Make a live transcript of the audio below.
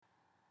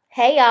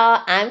Hey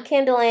y'all, I'm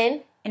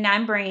Kendallin. And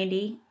I'm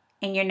Brandy,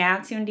 and you're now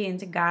tuned in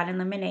to God and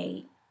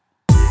Lemonade.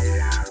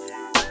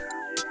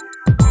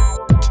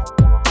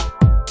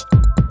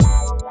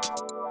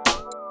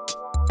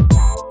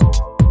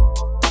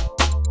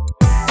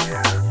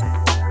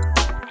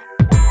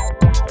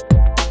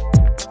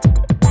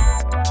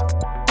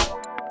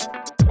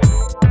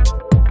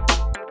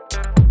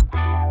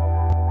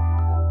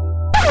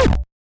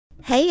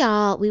 Hey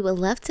y'all, we would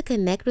love to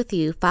connect with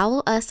you.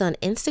 Follow us on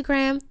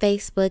Instagram,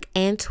 Facebook,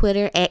 and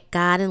Twitter at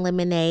God and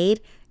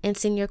Lemonade, and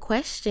send your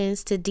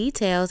questions to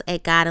details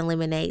at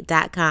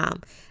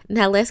godandlemonade.com.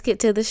 Now let's get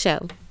to the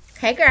show.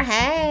 Hey girl,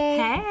 hey.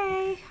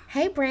 Hey.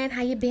 Hey Brand,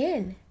 how you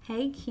been?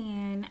 Hey,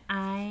 Ken.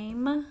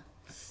 I'm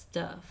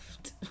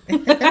stuffed.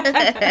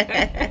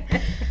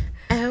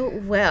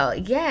 Oh, well,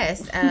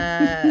 yes.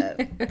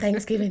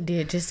 Thanksgiving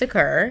did just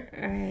occur.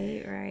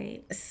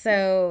 Right.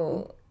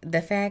 So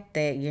the fact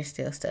that you're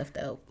still stuffed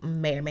up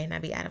may or may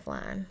not be out of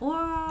line.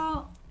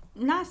 Well,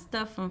 not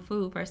stuff from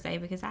food per se,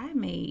 because I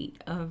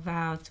made a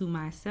vow to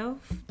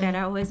myself that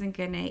I wasn't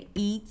going to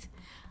eat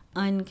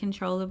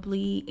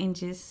uncontrollably and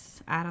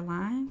just out of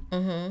line.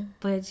 Mm-hmm.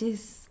 But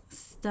just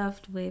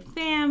stuffed with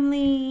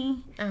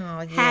family,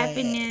 Oh, yeah.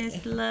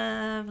 happiness,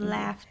 love,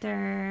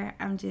 laughter.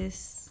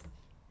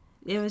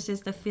 It was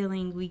just a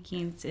feeling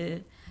weekend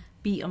to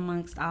be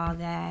amongst all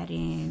that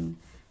and,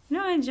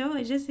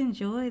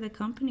 enjoy the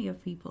company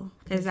of people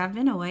because I've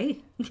been away.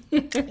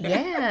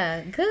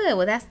 Yeah, good.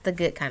 Well, that's the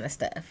good kind of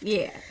stuff.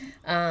 Yeah.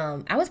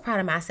 I was proud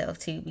of myself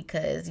too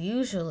because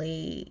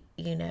usually,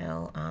 and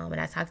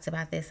I talked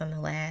about this on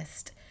the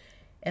last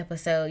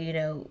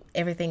episode,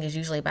 everything is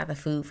usually about the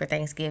food for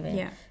Thanksgiving.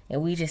 Yeah.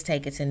 And we just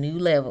take it to new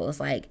levels.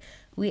 Like,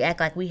 we act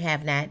like we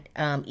have not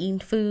eaten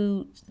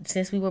food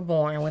since we were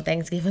born when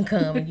Thanksgiving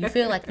comes. And you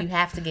feel like you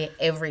have to get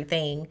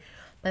everything.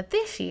 But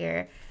this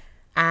year,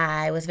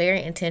 I was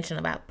very intentional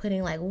about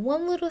putting like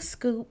one little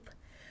scoop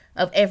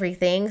of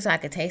everything so I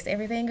could taste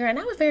everything, girl. And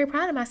I was very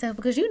proud of myself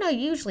because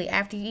usually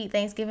after you eat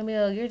Thanksgiving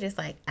meal, you're just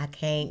like, I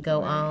can't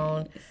go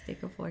on.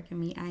 Stick a fork in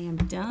me. I am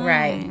done.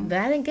 Right. But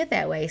I didn't get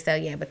that way. So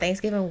yeah, but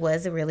Thanksgiving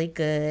was really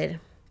good.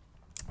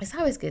 It's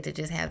always good to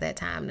just have that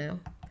time to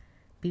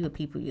be with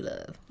people you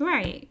love.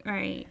 Right.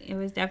 It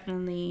was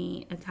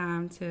definitely a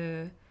time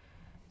to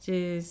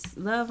just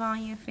love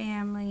on your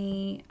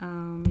family,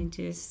 and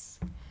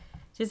just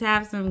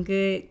have some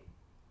good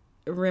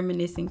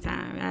reminiscing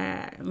time.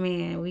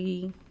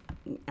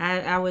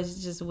 I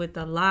was just with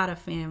a lot of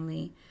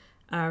family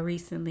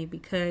recently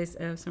because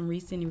of some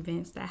recent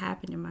events that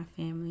happened in my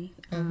family.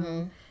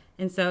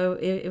 And so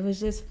it was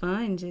just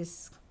fun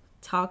just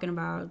talking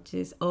about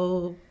just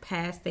old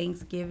past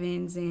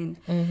Thanksgivings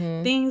and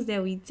things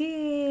that we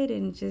did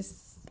and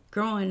just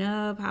growing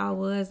up, how it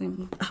was,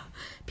 and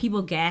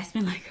people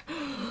gasping like,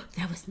 oh,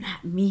 that was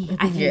not me.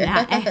 I did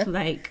not act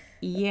like,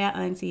 yeah,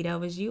 auntie, that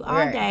was you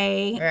all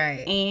day.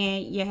 Right.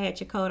 And you had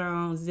your coat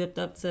on zipped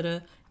up to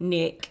the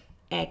neck,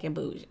 acting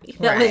bougie.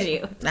 That was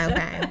you.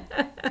 Okay.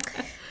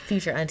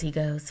 Future auntie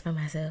goes for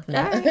myself.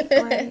 No.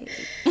 Right.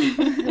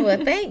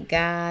 Well, thank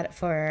God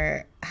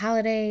for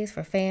holidays,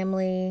 for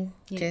family,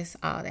 just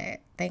all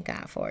that. Thank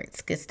God for it.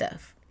 It's good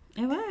stuff.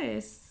 It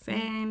was.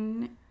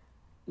 And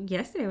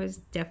yesterday was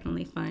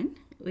definitely fun.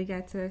 We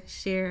got to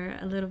share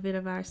a little bit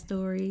of our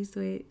stories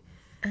with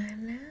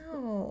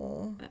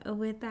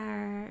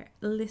our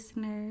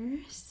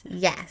listeners.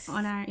 Yes.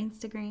 On our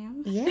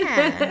Instagram.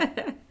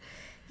 Yeah.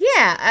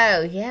 Yeah.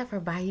 Oh, yeah. For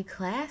Bayou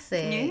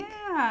Classic.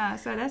 Yeah.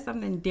 So that's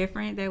something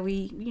different that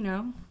we,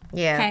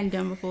 yeah, hadn't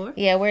done before.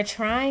 Yeah. We're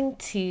trying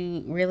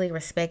to really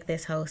respect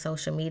this whole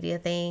social media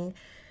thing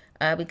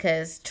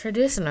because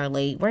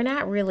traditionally we're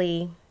not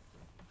really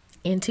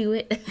into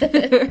it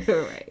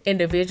right.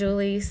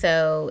 individually.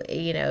 So,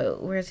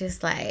 we're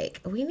just like,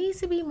 we need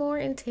to be more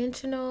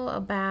intentional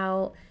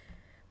about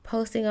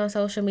posting on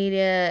social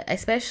media,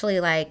 especially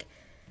like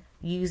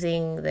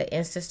using the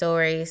Insta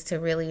stories to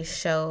really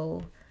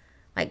show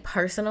like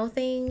personal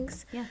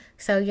things. Yeah.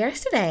 So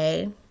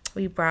yesterday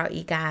we brought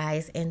you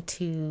guys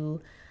into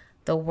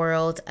the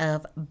world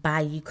of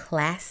Bayou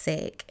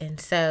Classic. And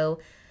so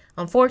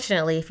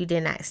unfortunately, if you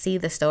did not see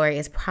the story,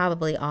 it's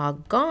probably all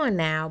gone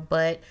now.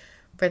 But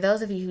for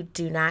those of you who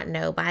do not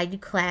know, Bayou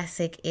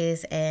Classic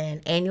is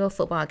an annual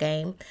football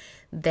game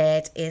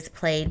that is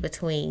played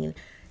between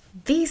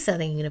the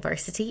Southern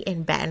University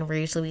in Baton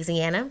Rouge,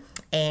 Louisiana,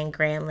 and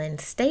Grambling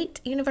State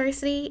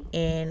University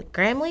in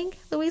Grambling,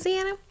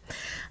 Louisiana.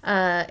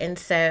 And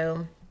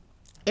so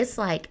it's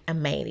like a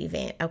main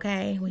event,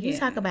 okay? When you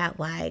talk about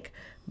like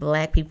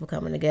black people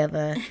coming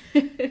together,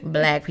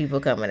 black people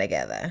coming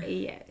together.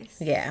 Yes.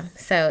 Yeah.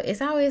 So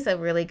it's always a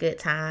really good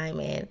time.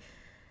 And,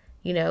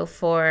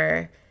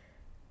 for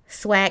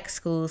SWAC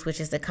schools, which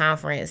is the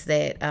conference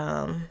that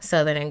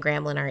Southern and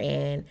Grambling are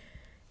in,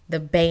 the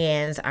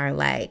bands are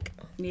like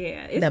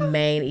the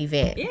main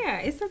event. Yeah,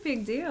 it's a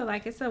big deal.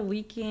 Like, it's a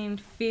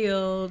weekend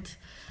filled,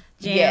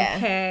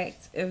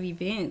 jam-packed of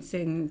events.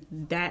 And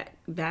I'm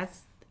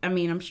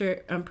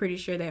pretty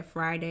sure that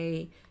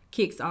Friday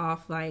kicks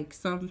off like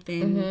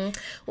something.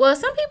 Well,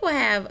 some people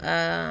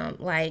have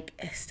like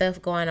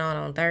stuff going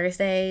on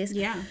Thursdays.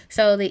 Yeah.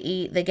 So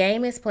the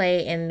game is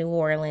played in New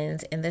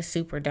Orleans in the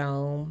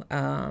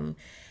Superdome,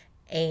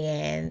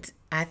 and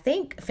I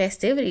think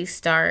festivities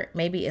start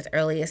maybe as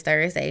early as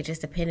Thursday,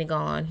 just depending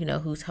on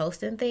who's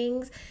hosting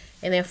things.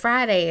 And then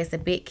Friday is the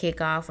big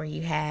kickoff where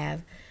you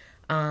have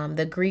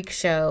the Greek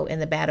show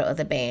and the Battle of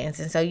the Bands.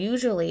 And so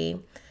usually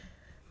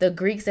the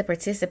Greeks that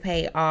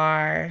participate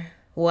are,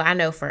 well, I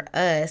know for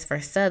us, for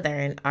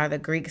Southern, are the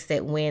Greeks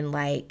that win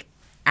like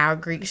our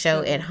Greek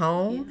show at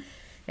home. Yeah.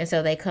 And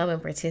so they come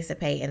and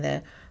participate in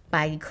the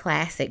Bayou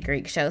Classic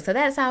Greek show. So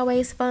that's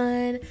always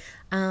fun.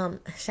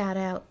 Shout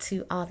out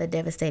to all the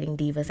devastating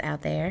divas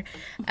out there.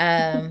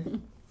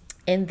 And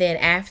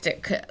then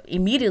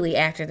immediately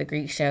after the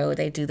Greek show,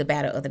 they do the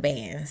Battle of the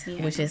Bands,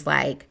 which is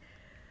like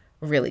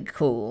really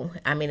cool.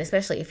 I mean,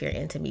 especially if you're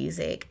into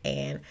music.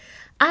 And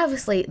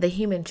obviously the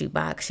Human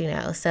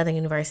Jukebox, Southern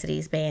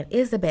University's band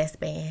is the best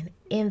band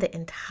in the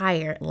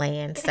entire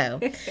land. So,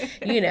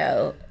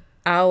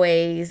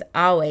 always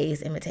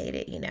imitate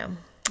it,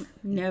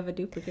 Never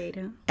duplicate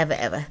them.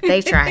 Ever.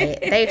 They try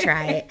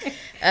it.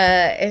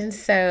 And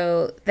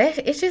so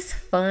it's just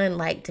fun,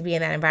 like, to be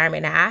in that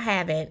environment. Now, I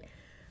haven't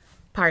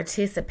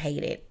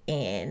participated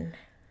in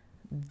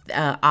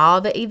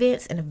all the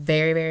events in a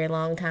very, very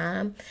long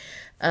time.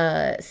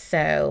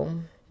 So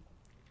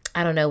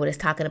I don't know what it's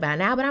talking about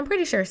now, but I'm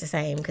pretty sure it's the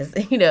same because,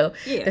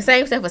 the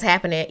same stuff was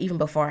happening even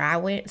before I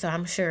went. So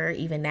I'm sure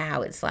even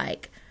now it's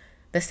like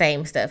the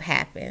same stuff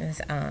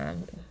happens.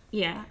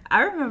 Yeah.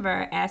 I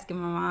remember asking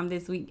my mom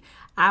this week.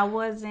 I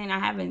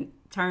haven't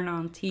turned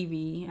on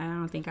TV. I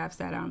don't think I've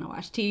sat down to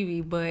watch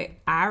TV, but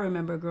I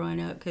remember growing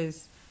up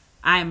because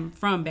I'm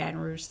from Baton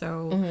Rouge,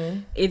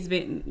 so it's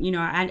been,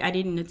 I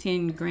didn't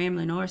attend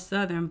Grambling or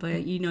Southern,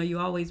 but, you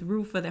always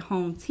root for the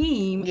home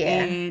team.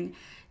 Yeah. And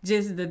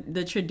just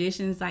the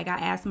traditions. Like, I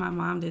asked my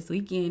mom this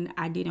weekend,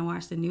 I didn't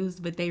watch the news,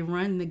 but they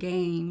run the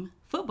game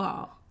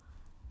football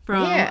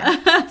from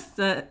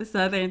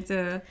Southern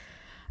to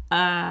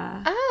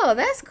oh,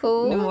 that's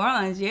cool. New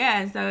Orleans.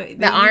 Yeah. So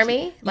the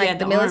Army, like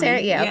the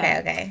military. Army. Yeah.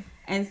 Okay.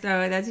 And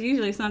so that's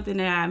usually something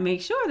that I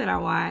make sure that I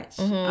watch.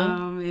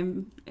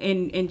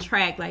 And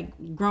track,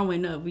 like,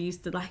 growing up, we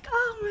used to like,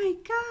 oh my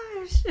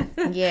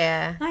gosh.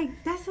 Yeah. Like,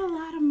 that's a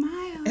lot of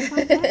miles.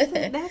 Like,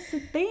 that's the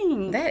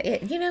thing.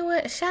 You know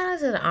what? Shout out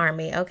to the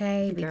Army,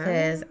 okay?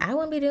 Because I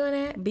wouldn't be doing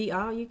that. Be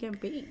all you can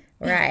be.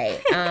 Right.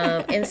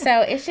 And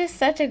so it's just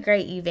such a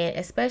great event,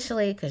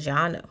 especially because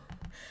y'all know.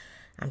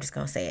 I'm just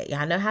going to say it.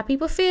 Y'all know how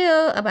people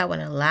feel about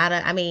when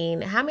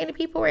how many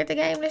people were at the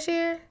game this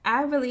year?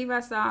 I believe I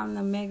saw on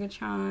the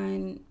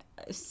Megatron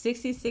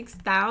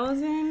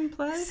 66,000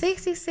 plus.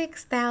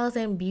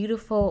 66,000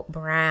 beautiful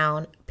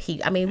brown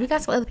people. I mean, we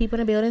got some other people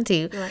in the building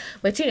too. Right.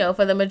 But,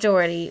 for the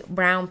majority,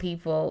 brown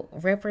people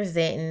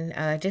representing,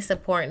 just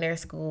supporting their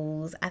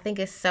schools. I think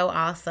it's so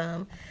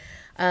awesome.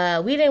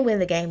 We didn't win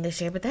the game this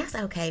year, but that's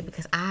okay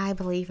because I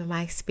believe in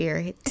my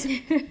spirit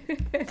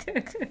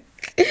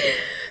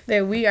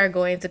that we are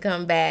going to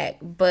come back.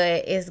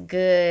 But it's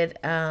good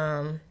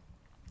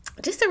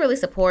just to really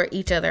support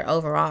each other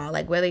overall,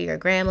 like whether you're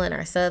Grambling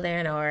or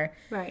Southern or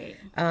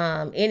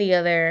any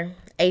other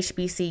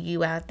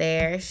HBCU out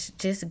there. It's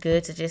just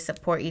good to just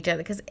support each other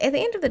because at the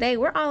end of the day,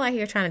 we're all out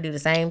here trying to do the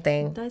same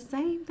thing. The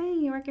same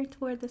thing. You're working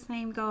toward the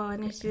same goal,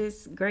 and it's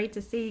just great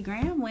to see.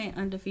 Graham went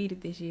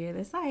undefeated this year.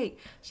 That's like,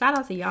 shout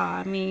out to y'all.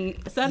 I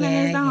mean, Southern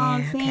is the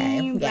home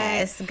team. Okay.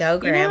 Yes, go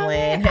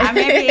Grambling.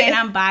 And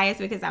I'm biased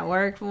because I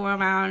work for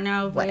them. I don't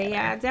know, but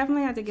I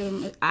definitely have to give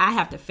them. I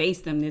have to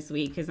face them this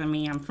week because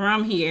I'm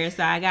from here,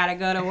 so I gotta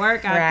go to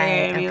work out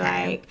there and be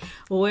like,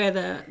 wear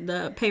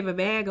the paper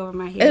bag over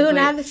my head. Ooh,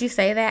 now that you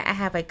say that, I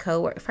have a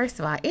coworker. First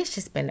of all, it's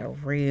just been a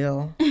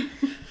real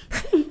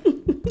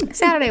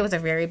Saturday was a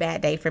very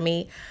bad day for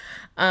me.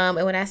 And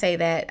when I say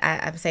that,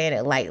 I'm saying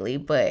it lightly,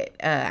 but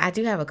I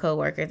do have a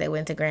coworker that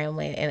went to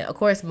Grambling, and of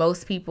course,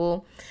 most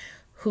people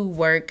who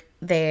work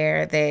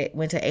there that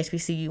went to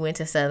HBCU went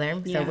to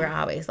Southern. So we're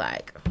always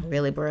like,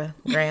 really, bruh,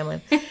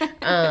 Grambling.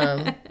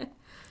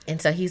 And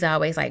so he's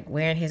always like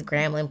wearing his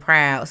Grambling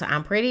proud. So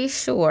I'm pretty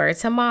sure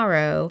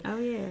tomorrow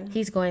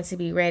he's going to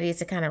be ready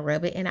to kind of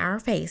rub it in our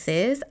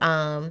faces.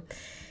 And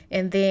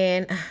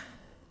then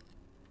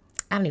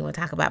I don't even want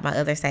to talk about my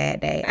other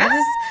sad day.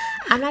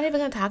 I'm not even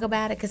going to talk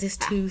about it because it's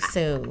too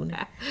soon.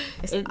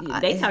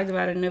 They talked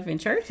about it enough in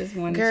church this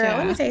morning. Girl,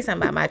 let me tell you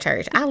something about my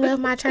church. I love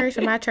my church,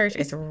 but my church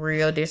is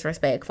real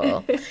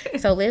disrespectful.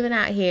 So living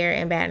out here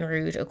in Baton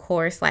Rouge, of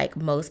course, like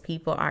most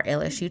people are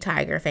LSU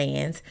Tiger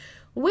fans,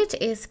 which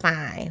is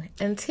fine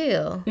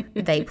until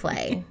they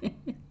play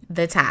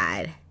the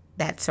Tide.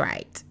 That's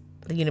right.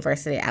 The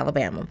University of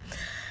Alabama.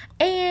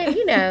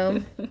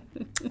 And,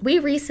 we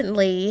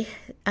recently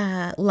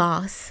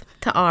lost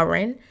to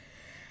Auburn.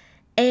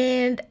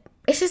 And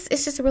it's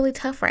just really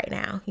tough right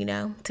now,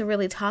 to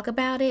really talk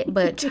about it.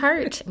 But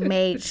church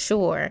made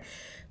sure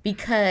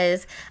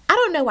because I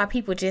don't know why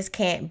people just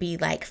can't be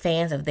like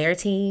fans of their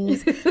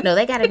teams. No,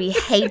 they got to be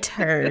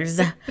haters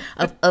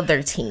of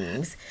other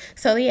teams.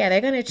 So yeah,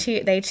 they're gonna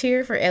cheer. They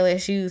cheer for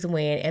LSU's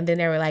win, and then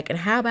they were like, "And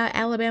how about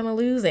Alabama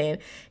losing?"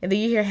 And then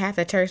you hear half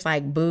the church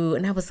like boo,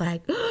 and I was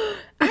like,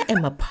 I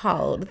am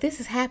appalled. This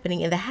is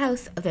happening in the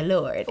house of the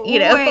Lord. You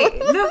know. Wait,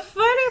 the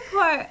funny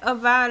part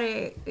about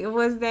it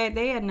was that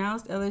they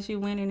announced LSU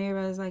winning, and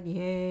everybody was like,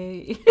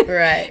 "Yay!"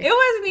 Right. It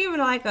wasn't even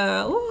like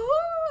a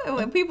woohoo.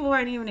 When people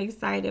weren't even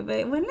excited,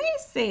 but when they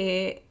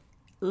said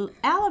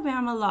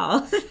Alabama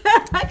lost,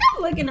 like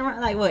I'm looking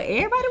around, like, what?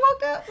 Everybody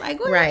woke up, like,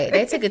 what? Right.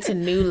 They took it to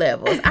new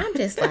levels. I'm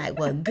just like,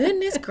 well,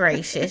 goodness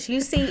gracious. You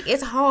see,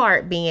 it's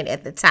hard being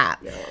at the top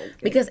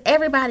because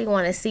everybody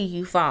want to see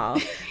you fall,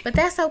 but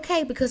that's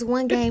okay because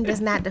one game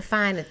does not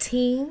define a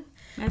team.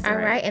 That's all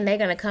right. right, and they're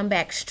gonna come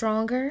back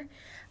stronger.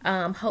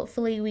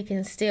 Hopefully we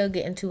can still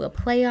get into a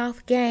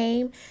playoff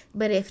game,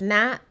 but if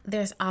not,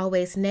 there's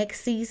always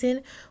next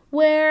season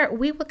where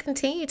we will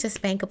continue to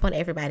spank upon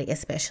everybody,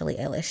 especially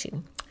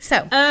LSU. So,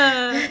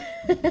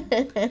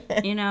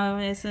 you know,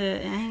 I'm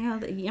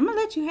gonna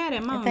let you have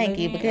that moment. Thank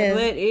you, because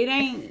but it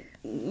ain't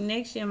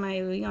next year.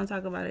 We gonna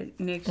talk about it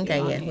next year. Okay,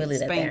 yeah, we'll leave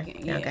that there.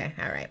 Yeah. Okay,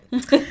 all right.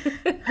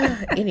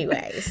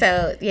 Anyway,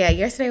 so yeah,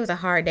 yesterday was a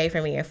hard day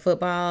for me in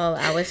football.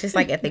 I was just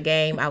like at the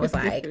game. I was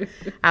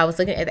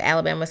looking at the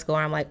Alabama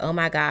score. I'm like, oh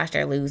my gosh,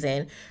 they're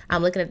losing.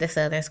 I'm looking at the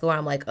Southern score.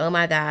 I'm like, oh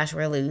my gosh,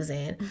 we're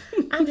losing.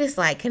 I'm just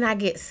like, can I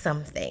get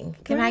something?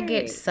 Can I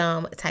get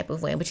some type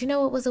of win? But you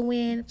know what was a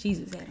win?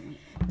 Jesus had a win.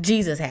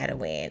 Jesus had a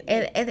win.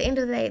 And at the end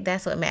of the day,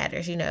 that's what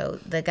matters. You know,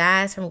 the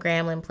guys from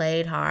Grambling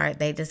played hard.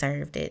 They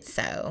deserved it.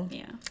 So,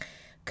 yeah.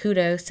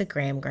 Kudos to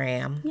Graham.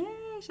 Yay,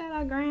 shout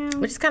out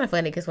Graham. Which is kind of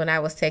funny because when I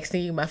was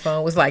texting you, my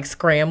phone was like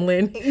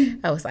scrambling.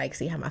 I was like,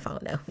 see how my phone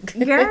know.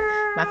 Girl.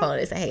 My phone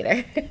is a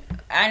hater.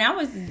 And I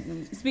was,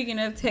 speaking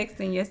of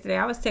texting yesterday,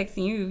 I was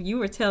texting you. You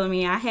were telling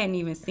me I hadn't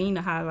even seen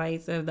the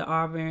highlights of the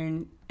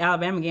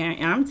Alabama game.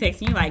 And I'm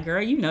texting you like,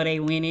 girl, you know they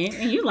winning.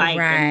 And you like,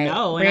 right.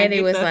 no. And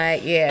Brandy was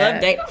like, yeah.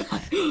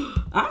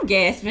 Update. I'm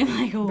gasping.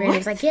 Like, what? Brandy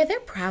was like, yeah, they're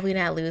probably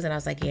not losing. I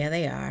was like, yeah,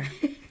 they are.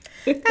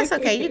 That's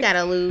okay. You got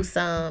to lose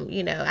some.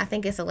 You know, I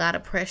think it's a lot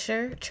of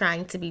pressure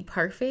trying to be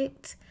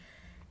perfect.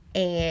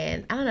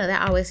 And I don't know,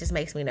 that always just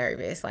makes me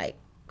nervous. Like,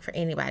 for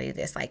anybody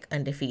that's like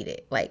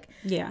undefeated, like,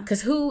 yeah,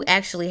 because who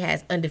actually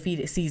has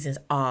undefeated seasons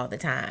all the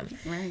time?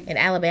 Right. And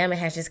Alabama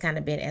has just kind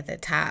of been at the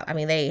top. I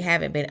mean, they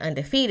haven't been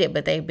undefeated,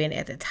 but they've been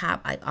at the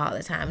top like all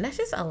the time. And that's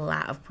just a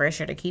lot of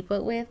pressure to keep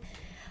up with.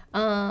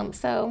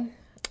 So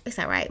it's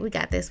all right. We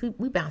got this.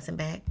 We bouncing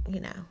back. You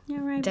know,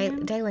 yeah, right,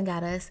 Jalen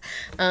got us.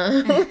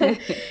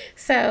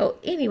 So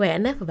anyway,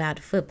 enough about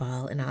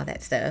football and all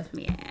that stuff.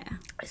 Yeah.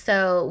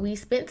 So we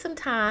spent some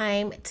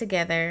time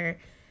together.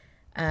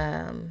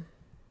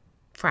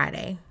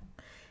 Friday,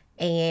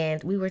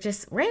 and we were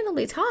just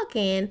randomly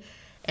talking,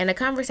 and a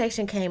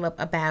conversation came up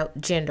about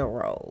gender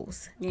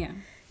roles. Yeah.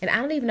 And I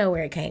don't even know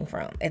where it came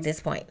from at this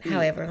point. Yeah.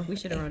 However, we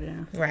should have wrote it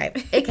down.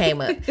 Right. It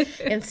came up.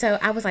 And so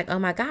I was like, oh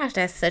my gosh,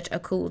 that's such a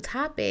cool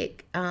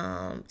topic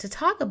to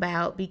talk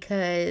about,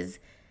 because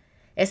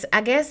it's,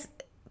 I guess,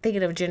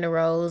 thinking of gender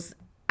roles,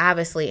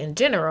 obviously in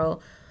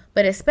general,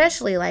 but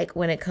especially like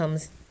when it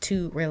comes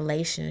to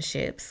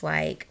relationships.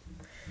 Like,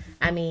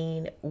 I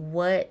mean,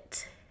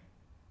 what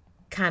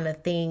kind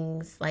of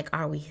things like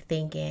are we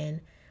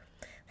thinking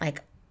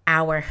like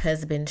our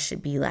husband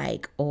should be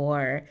like,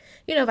 or,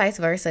 you know, vice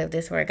versa, if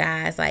this were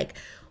guys, like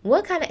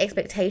what kind of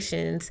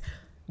expectations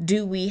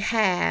do we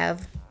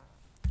have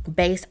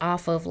based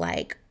off of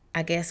like,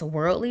 I guess,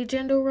 worldly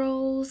gender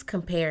roles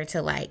compared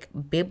to like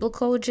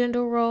biblical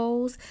gender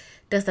roles?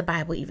 Does the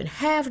Bible even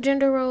have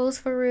gender roles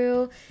for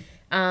real?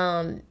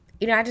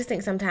 You know, I just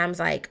think sometimes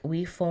like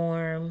we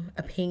form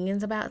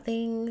opinions about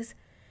things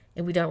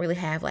and we don't really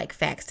have like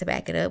facts to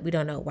back it up. We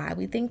don't know why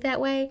we think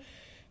that way.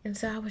 And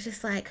so I was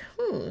just like,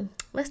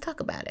 let's talk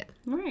about it.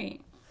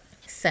 Right.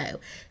 So,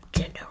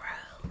 gender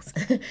roles.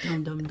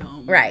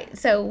 Dum. Right.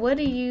 So what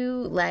do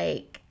you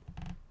like,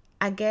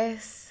 I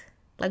guess,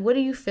 like what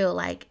do you feel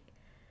like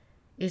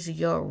is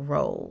your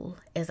role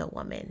as a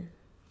woman?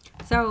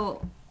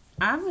 So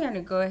I'm going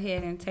to go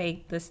ahead and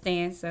take the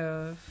stance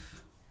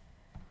of,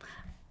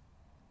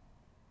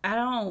 I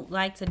don't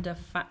like to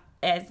define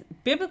as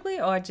biblically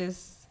or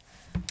just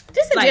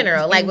in like,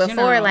 general, like before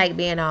general. like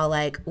being all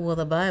like, well,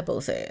 the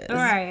Bible says.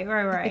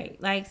 Right.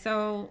 Like,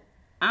 so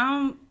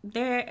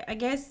there, I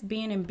guess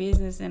being in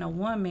business and a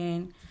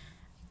woman,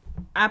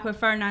 I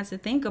prefer not to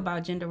think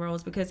about gender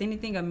roles, because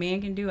anything a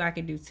man can do, I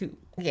can do too.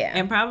 Yeah.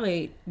 And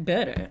probably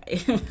better.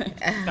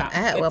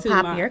 Well,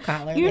 pop your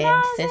collar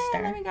then,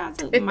 sister. Let me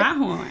go to my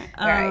horn.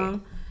 Right.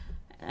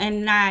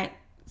 And not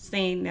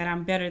saying that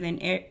I'm better than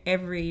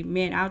every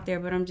man out there,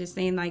 but I'm just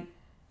saying, like,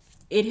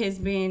 it has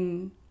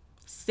been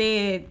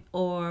said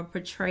or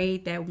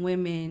portrayed that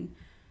women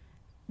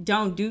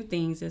don't do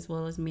things as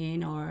well as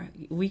men, or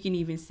we can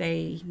even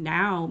say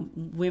now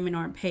women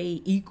aren't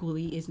paid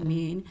equally as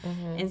men.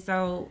 Mm-hmm. And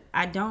so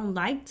I don't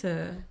like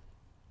the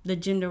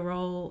gender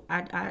role.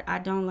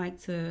 I don't like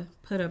to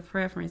put a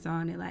preference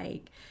on it.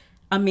 Like,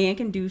 a man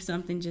can do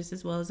something just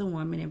as well as a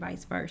woman and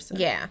vice versa.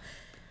 Yeah.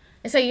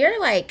 And so you're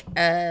like,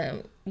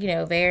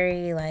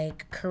 very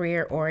like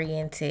career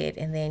oriented,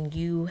 and then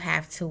you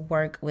have to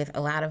work with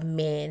a lot of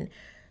men.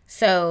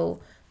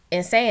 So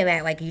in saying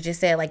that, like you just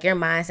said, like your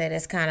mindset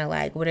is kind of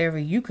like whatever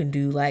you can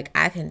do, like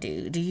I can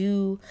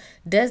do.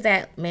 Does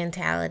that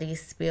mentality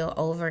spill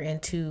over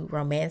into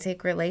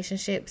romantic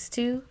relationships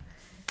too?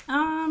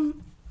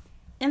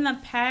 In the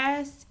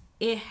past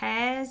it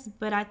has,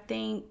 but I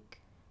think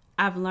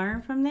I've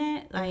learned from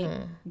that. Like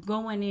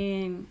going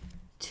in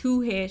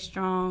too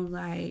headstrong,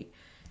 like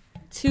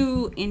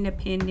too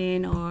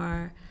independent,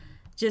 or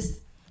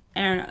just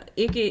I don't know.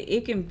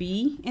 It can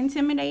be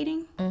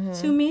intimidating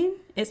to men,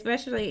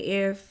 especially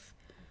if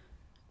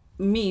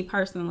me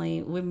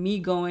personally, with me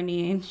going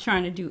in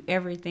trying to do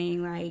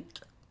everything. Like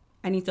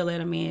I need to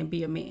let a man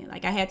be a man.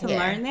 Like I had to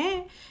learn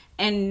that,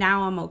 and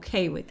now I'm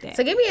okay with that.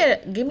 So give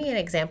me an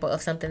example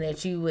of something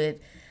that you would,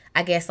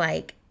 I guess,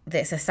 like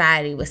that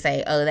society would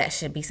say, oh, that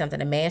should be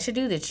something a man should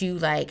do, that you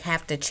like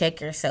have to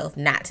check yourself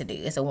not to do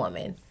as a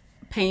woman.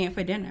 Paying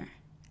for dinner.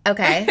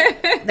 Okay,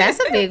 that's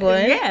a big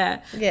one.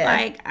 Yeah.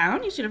 Like I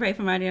don't need you to pay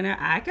for my dinner.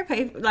 I could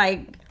pay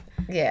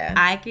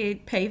I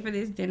could pay for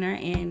this dinner,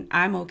 and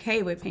I'm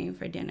okay with paying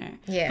for dinner.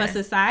 Yeah. But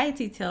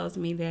society tells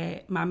me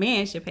that my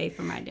man should pay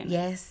for my dinner.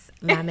 Yes,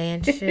 my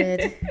man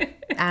should.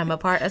 I'm a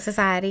part of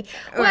society.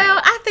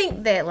 Well, I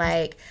think that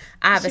like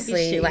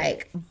obviously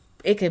like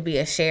it could be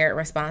a shared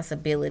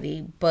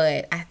responsibility,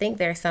 but I think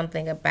there's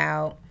something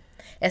about,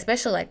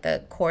 especially like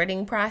the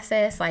courting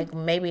process, like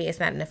maybe it's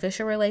not an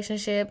official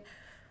relationship,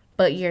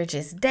 but you're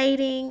just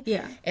dating.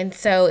 Yeah. And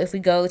so if we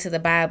go to the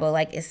Bible,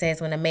 like it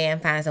says when a man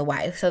finds a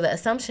wife. So the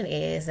assumption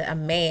is that a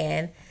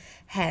man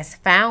has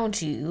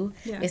found you,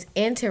 is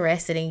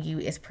interested in you,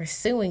 is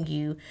pursuing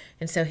you.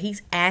 And so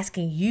he's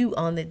asking you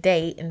on the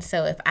date. And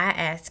so if I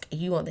ask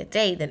you on the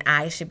date, then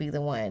I should be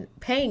the one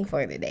paying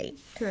for the date.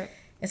 Correct.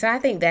 And so I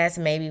think that's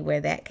maybe where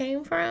that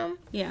came from.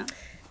 Yeah.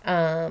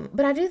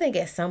 But I do think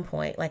at some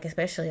point, like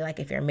especially like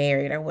if you're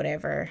married or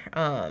whatever,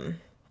 and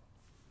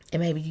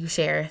maybe you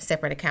share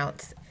separate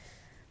accounts,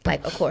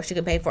 like of course you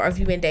can pay for, or if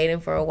you've been dating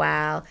for a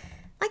while,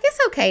 like it's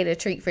okay to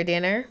treat for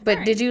dinner.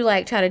 But did you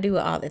like try to do it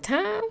all the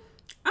time?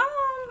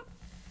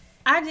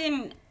 I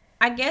didn't.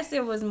 I guess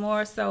it was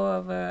more so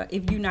of a,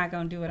 if you're not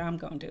gonna do it, I'm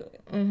gonna do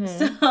it.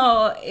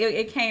 So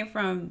it came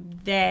from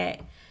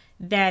that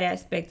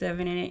aspect of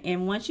it,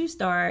 and once you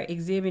start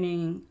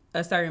exhibiting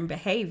a certain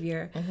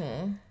behavior,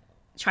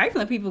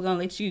 trifling people gonna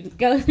let you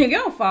go. You're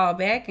gonna fall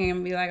back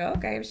and be like,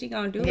 okay, if she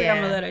gonna do it,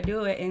 I'm gonna let her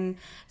do it. And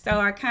so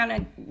I kind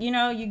of,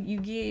 you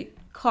get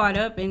caught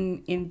up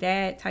in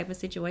that type of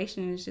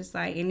situation. It's just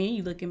like, and then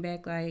you looking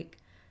back like,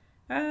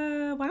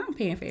 well, I'm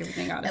paying for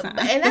everything all the time.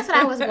 And that's what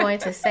I was going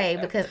to say,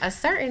 because a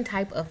certain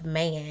type of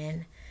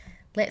man,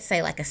 let's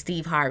say like a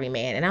Steve Harvey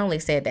man, and I only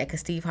said that because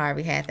Steve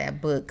Harvey had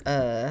that book,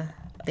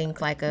 Think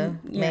Like a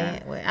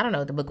Man. Well, I don't know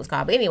what the book was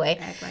called, but anyway.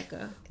 Act Like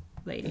a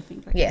Lady,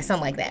 Think Like a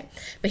something like that.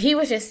 But he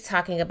was just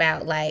talking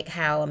about like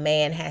how a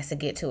man has to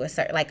get to a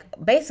certain, like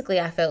basically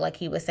I felt like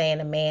he was saying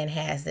a man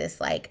has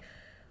this like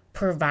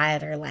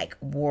provider, like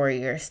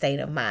warrior state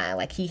of mind.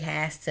 Like he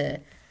has to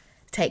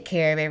take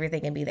care of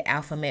everything and be the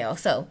alpha male.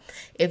 So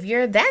if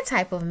you're that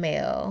type of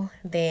male,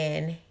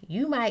 then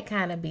you might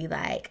kind of be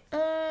like,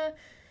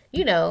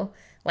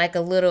 like a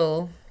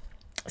little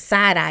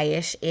side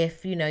eye-ish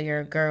if,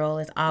 your girl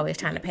is always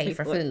trying to pay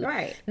for food.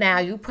 Right. Now,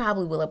 you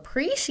probably will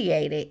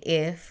appreciate it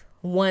if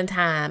one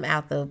time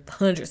out the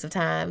hundreds of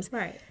times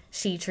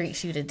she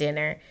treats you to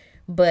dinner.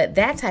 But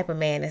that type of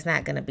man is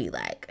not going to be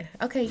like,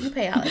 okay, you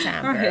pay all the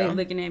time, girl. Right,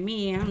 looking at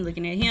me, I'm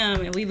looking at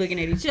him, and we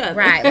looking at each other.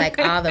 Right, like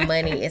all the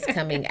money is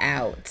coming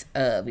out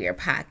of your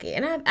pocket.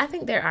 And I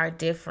think there are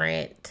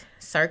different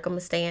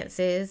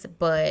circumstances,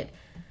 but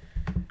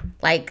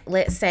like,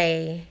 let's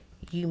say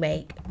you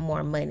make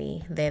more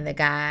money than the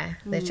guy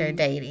that you're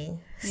dating.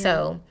 Yeah.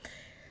 So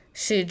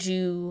should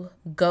you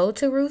go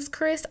to Ruth's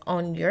Chris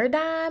on your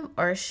dime,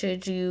 or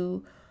should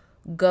you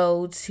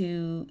go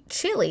to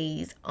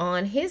Chili's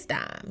on his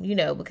dime,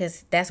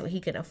 because that's what he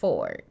can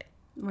afford?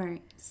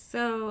 Right.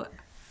 So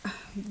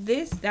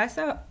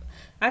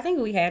I think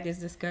we had this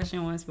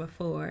discussion once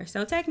before.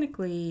 So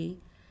technically,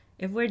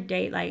 if we're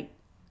like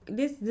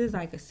this is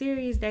like a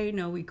serious date,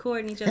 we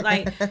courting each other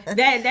like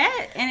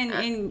that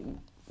and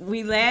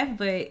we laugh,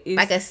 but it's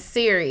like a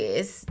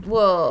serious,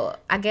 well,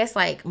 I guess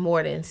like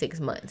more than 6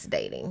 months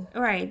dating.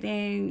 Right.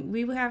 Then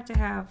we would have to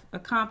have a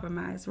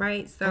compromise,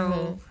 right?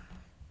 So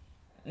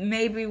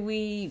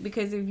maybe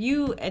because if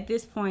you, at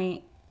this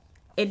point,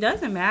 it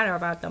doesn't matter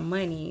about the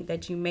money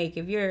that you make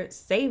if you're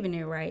saving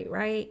it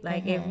right?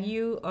 Like if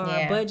you are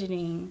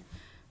budgeting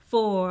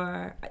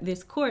for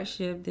this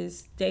courtship,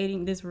 this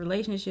dating, this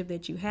relationship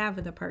that you have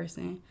with a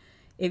person,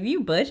 if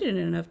you budgeted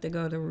enough to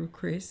go to Ruth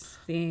Chris,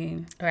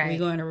 then we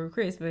going to Ruth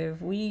Chris. But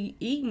if we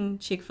eating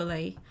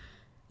Chick-fil-A,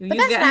 but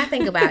that's what I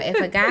think about. If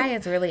a guy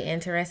is really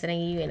interested in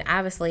you, and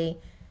obviously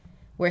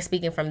we're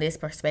speaking from this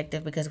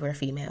perspective because we're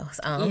females.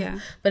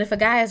 But if a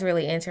guy is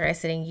really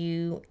interested in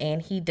you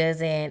and he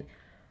doesn't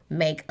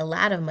make a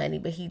lot of money,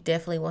 but he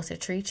definitely wants to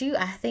treat you,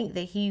 I think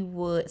that he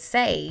would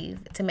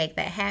save to make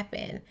that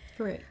happen.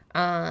 Correct.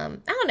 I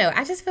don't know.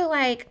 I just feel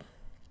like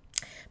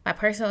my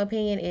personal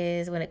opinion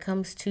is when it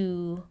comes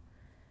to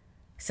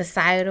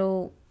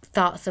societal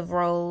thoughts of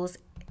roles,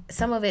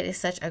 some of it is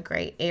such a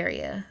great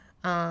area.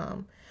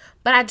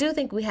 But I do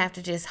think we have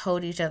to just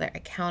hold each other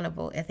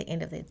accountable at the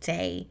end of the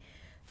day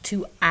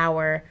to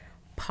our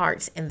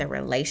parts in the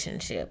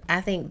relationship.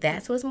 I think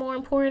that's what's more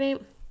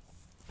important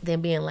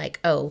than being like,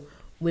 oh,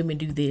 women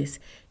do this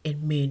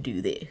and men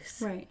do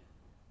this. Right.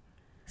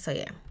 So,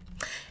 yeah.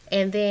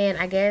 And then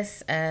I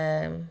guess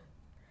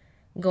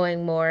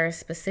going more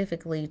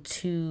specifically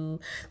to,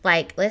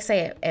 like, let's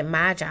say at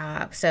my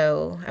job.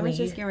 So, I was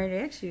just getting ready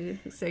to ask you.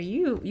 So,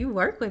 you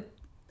work with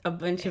a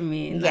bunch of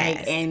men. Yes.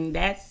 Like, and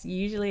that's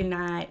usually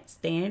not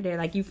standard.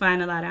 Like, you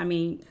find a lot of,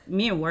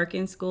 men work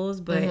in schools,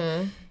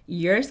 but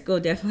your school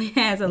definitely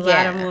has a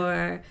lot of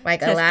more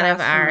like a lot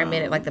of our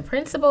men, like the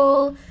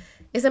principal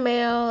is a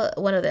male,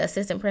 one of the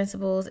assistant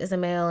principals is a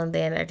male, and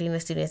then our dean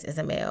of students is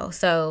a male.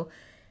 So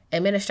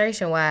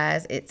administration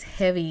wise, it's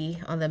heavy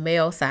on the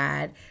male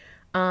side.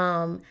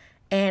 And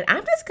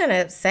I'm just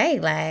gonna say,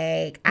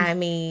 like, I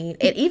mean,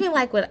 and even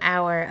like with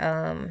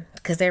our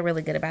because they're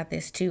really good about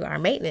this too, our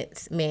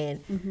maintenance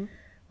men,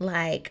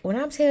 like when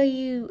I'm telling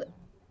you,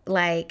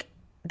 like,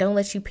 don't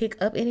let you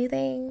pick up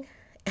anything.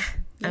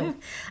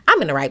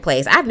 I'm in the right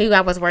place. I knew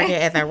I was working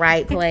at the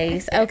right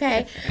place,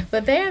 okay?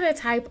 But they're the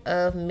type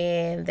of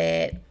men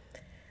that,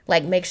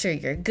 like, make sure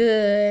you're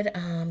good.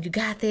 You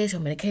got this.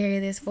 I'm going to carry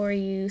this for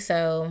you.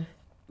 So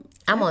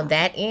I'm on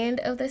that end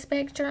of the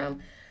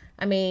spectrum.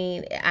 I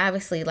mean,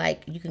 obviously,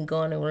 like, you can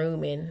go in a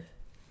room and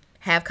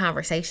have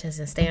conversations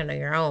and stand on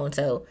your own.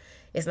 So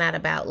it's not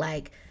about,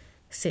 like,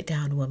 sit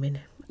down, woman.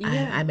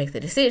 Yeah. I make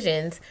the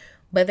decisions.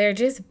 But they're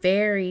just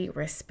very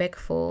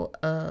respectful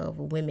of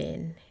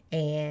women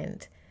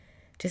and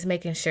just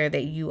making sure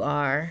that you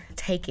are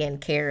taken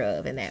care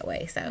of in that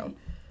way. So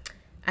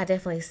I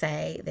definitely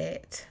say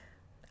that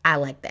I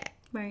like that.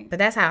 Right. But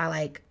that's how I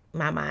like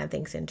my mind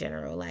thinks in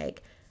general.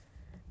 Like,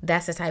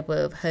 that's the type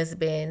of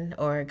husband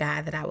or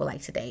guy that I would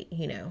like to date,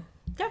 you know.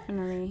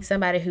 Definitely.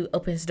 Somebody who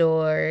opens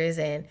doors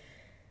and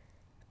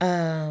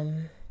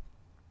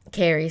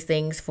carries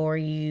things for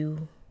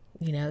you,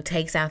 you know,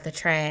 takes out the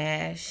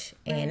trash.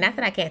 And not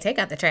that I can't take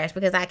out the trash,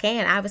 because I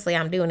can. Obviously,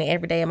 I'm doing it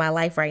every day of my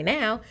life right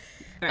now.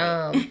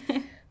 Right.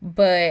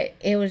 But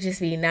it would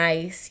just be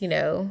nice, you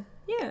know,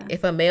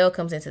 if a male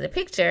comes into the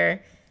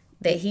picture,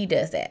 that he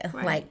does that,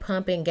 like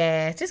pumping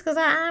gas, just because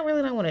I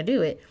really don't want to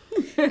do it.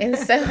 And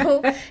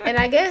so, and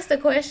I guess the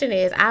question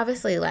is,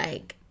 obviously,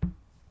 like,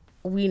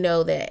 we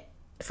know that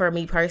for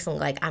me personally,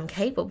 like, I'm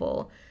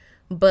capable,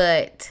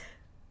 but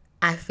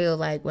I feel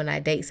like when I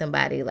date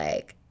somebody,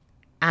 like,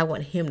 I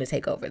want him to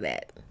take over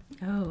that.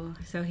 Oh,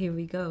 so here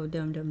we go.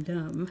 Dum, dum,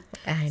 dum.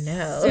 I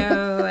know.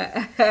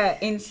 So,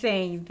 in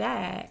saying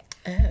that,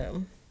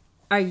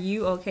 are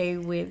you okay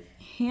with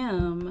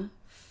him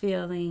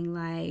feeling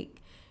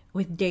like,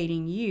 with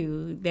dating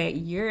you, that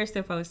you're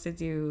supposed to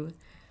do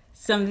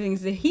some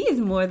things that he is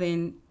more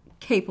than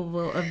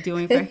capable of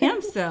doing for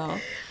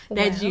himself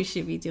that you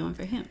should be doing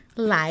for him?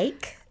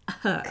 Like?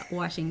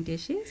 Washing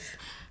dishes,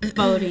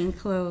 folding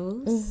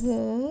clothes,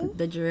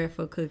 the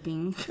dreadful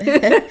cooking.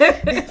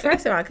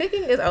 First of all,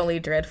 cooking is only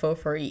dreadful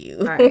for you.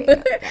 Right.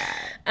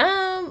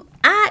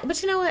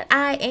 But you know what?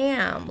 I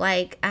am.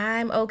 Like,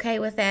 I'm okay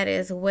with that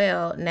as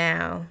well.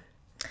 Now,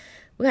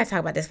 we gotta talk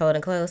about this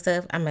folding clothes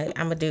stuff. I'm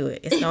gonna do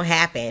it. It's gonna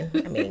happen.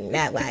 I mean,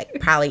 not like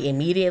probably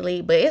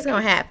immediately, but it's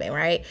gonna happen,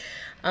 right?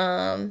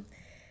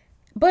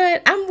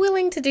 But I'm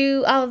willing to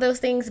do all of those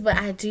things. But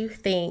I do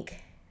think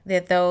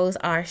that those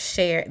are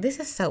shared. This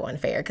is so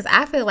unfair because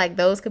I feel like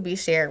those could be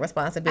shared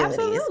responsibilities.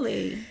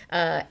 Absolutely.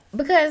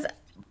 Because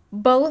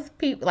both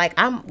people, like,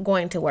 I'm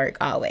going to work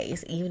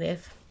always, even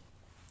if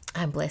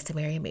I'm blessed to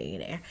marry a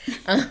millionaire.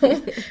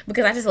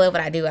 Because I just love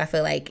what I do. I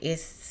feel like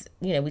it's,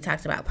 you know, we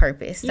talked about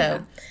purpose.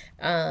 So,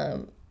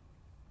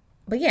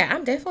 but yeah,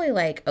 I'm definitely,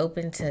 like,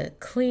 open to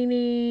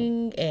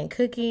cleaning and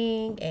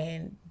cooking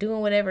and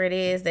doing whatever it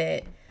is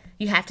that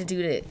you have to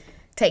do to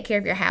take care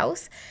of your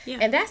house. Yeah.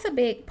 And that's a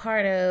big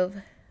part of,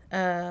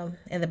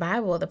 in the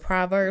Bible, the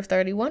Proverbs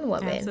 31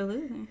 woman.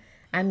 Absolutely.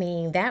 I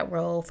mean, that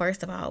role,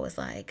 first of all, was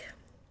like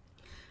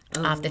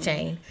off the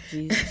chain.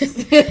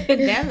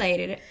 That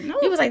lady. No.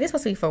 It was like, this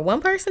supposed to be for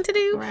one person to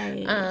do. Right.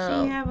 She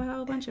have a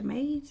whole bunch of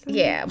maids.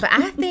 Yeah, but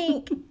I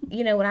think,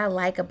 you know, what I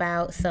like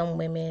about some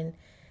women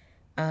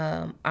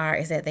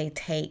is that they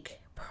take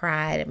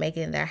pride in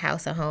making their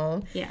house a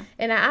home. Yeah.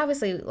 And I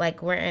obviously,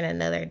 like, we're in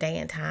another day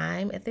and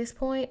time at this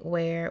point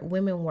where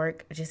women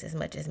work just as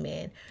much as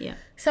men. Yeah.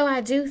 So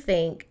I do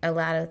think a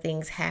lot of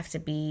things have to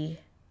be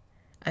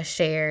a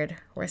shared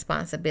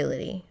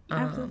responsibility.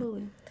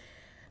 Absolutely.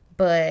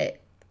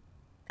 But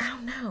I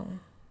don't know.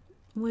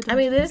 I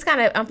mean, it's kind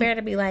of unfair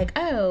to be like,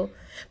 oh,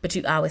 but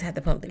you always have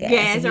to pump the gas.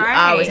 Yes, you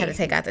right. always have to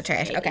take out the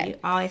trash. Okay. You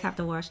always have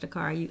to wash the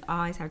car. You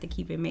always have to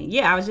keep it made.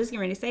 Yeah, I was just getting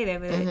ready to say that,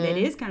 but that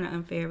is kind of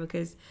unfair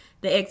because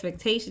the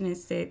expectation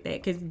is set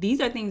that, because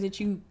these are things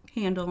that you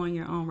handle on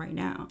your own right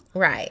now.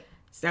 Right.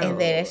 So,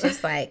 and then it's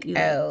just like,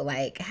 yeah. oh,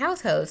 like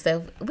household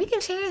stuff, we can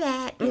share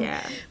that.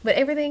 Yeah. But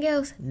everything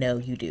else, no,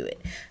 you do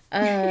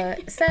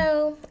it.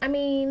 So, I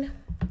mean,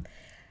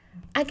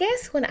 I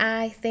guess when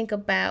I think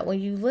about,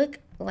 when you look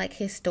like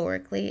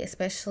historically,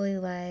 especially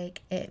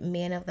like at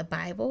men of the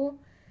Bible,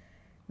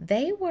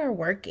 they were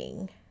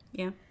working.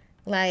 Yeah.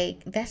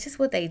 Like, that's just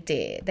what they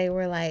did. They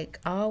were like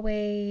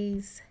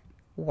always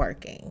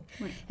working.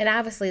 Right. And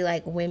obviously,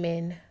 like,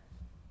 women,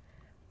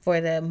 for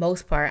the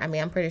most part, I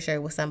mean, I'm pretty sure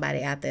it was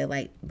somebody out there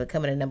like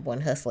becoming a number one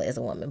hustler as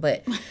a woman,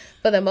 but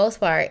for the most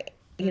part,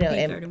 you know,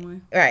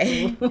 and,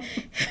 right,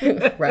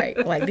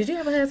 right. Like, did you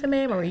have a husband,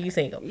 ma'am, or were you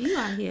single? You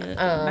out here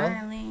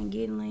buying land,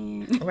 getting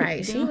land.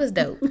 Right. She was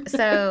dope.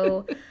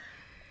 So,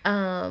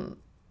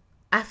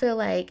 I feel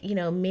like, you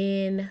know,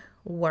 men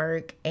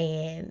work,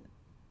 and,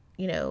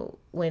 you know,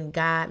 when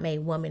God made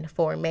woman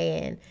for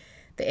man,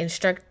 the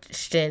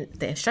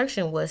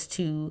instruction was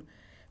to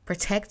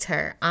protect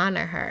her,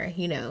 honor her,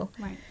 you know,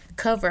 Right.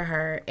 cover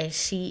her, and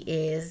she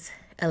is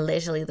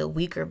allegedly the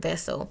weaker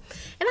vessel.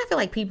 And I feel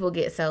like people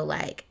get so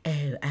like,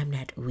 oh, I'm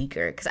not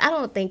weaker, because I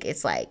don't think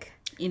it's like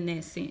in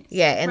that sense.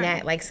 Yeah, in Right.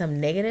 that like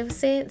some negative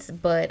sense,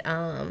 but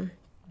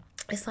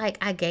it's like,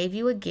 I gave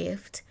you a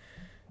gift.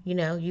 You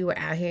know, you were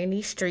out here in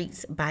these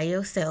streets by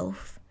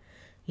yourself.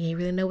 You didn't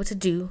really know what to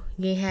do.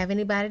 You didn't have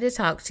anybody to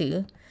talk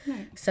to.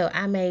 Right. So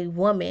I made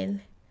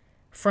woman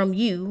from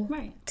you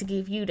Right. to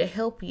give you, to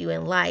help you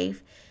in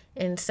life.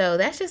 And so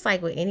that's just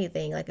like with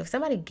anything. Like, if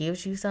somebody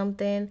gives you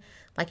something,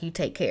 like, you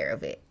take care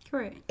of it.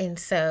 Correct. And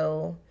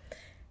so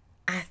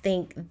I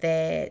think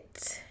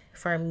that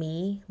for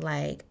me,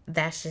 like,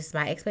 that's just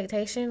my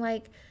expectation,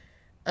 like,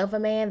 of a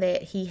man,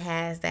 that he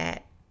has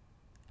that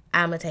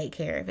I'ma take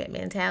care of it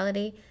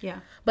mentality. Yeah.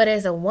 But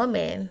as a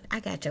woman, I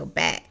got your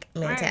back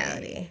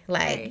mentality. Right.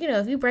 Like, Right. you know,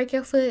 if you break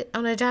your foot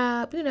on a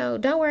job, you know,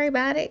 don't worry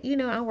about it. You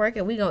know, I'm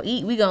working. We gonna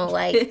eat. We gonna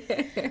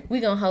like,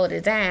 we gonna hold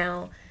it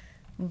down.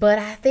 But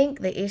I think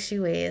the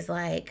issue is,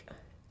 like,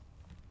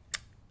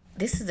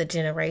 this is a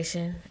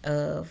generation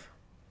of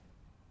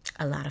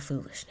a lot of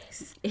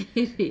foolishness. It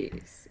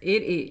is.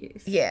 It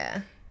is.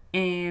 Yeah.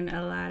 And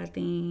a lot of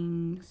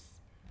things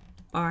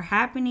are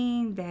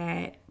happening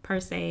that, per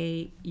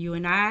se, you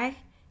and I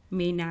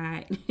may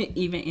not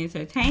even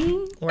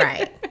entertain.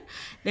 Right.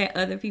 That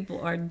other people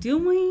are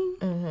doing.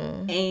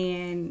 Mm-hmm.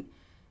 And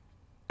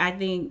I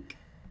think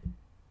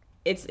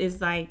it's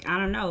like, I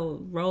don't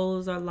know,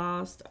 roles are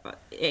lost,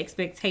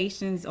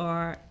 expectations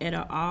are at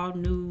an all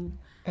new,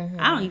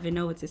 I don't even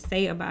know what to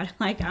say about it.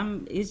 Like,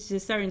 it's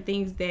just certain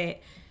things that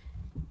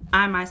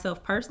I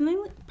myself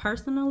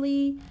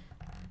personally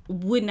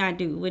would not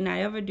do, would not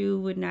ever do,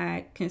 would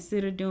not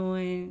consider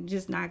doing,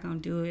 just not gonna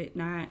do it,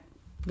 not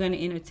gonna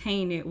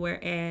entertain it.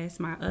 Whereas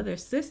my other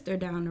sister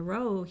down the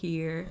road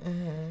here,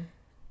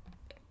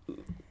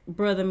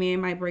 brother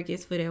man might break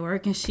his foot at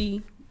work, and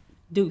she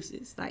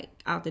deuces, like,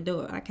 out the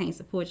door. I can't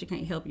support you,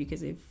 can't help you,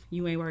 because if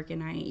you ain't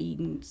working, I ain't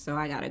eating, so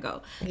I gotta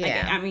go.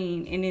 Yeah. Like, I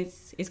mean, and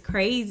it's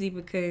crazy,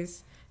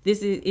 because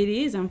it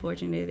is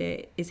unfortunate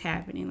that it's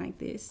happening like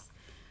this.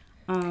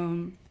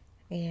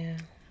 Yeah.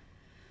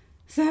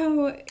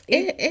 So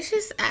It's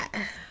just,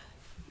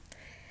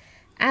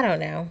 I don't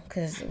know,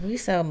 because we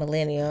so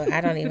millennial. I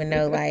don't even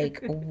know,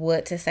 like,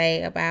 what to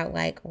say about,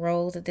 like,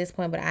 roles at this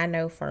point. But I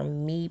know for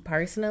me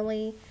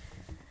personally,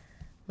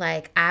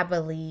 like, I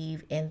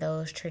believe in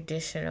those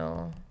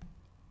traditional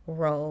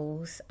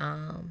roles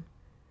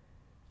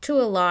to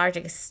a large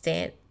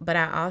extent. But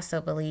I also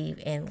believe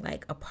in,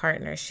 like, a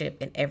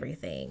partnership in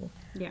everything.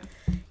 yeah,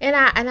 And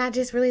I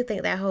just really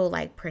think that whole,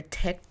 like,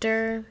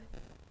 protector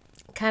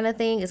kind of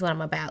thing is what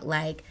I'm about.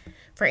 Like,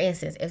 for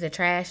instance, if the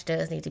trash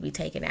does need to be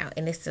taken out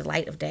and it's the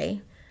light of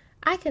day,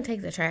 I can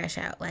take the trash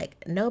out.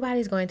 Like,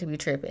 nobody's going to be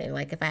tripping,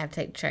 like, if I have to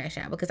take the trash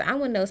out, because I'm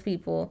one of those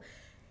people.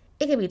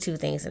 It can be two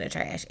things in the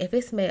trash. If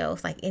it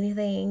smells like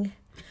anything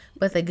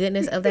but the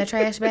goodness of that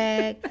trash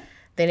bag,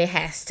 then it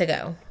has to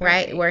go,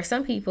 right? Where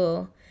some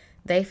people,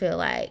 they feel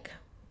like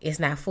it's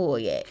not full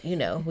yet. You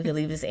know, we can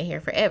leave this in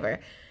here forever.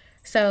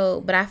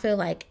 So, but I feel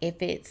like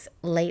if it's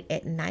late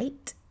at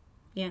night,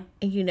 yeah,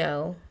 and, you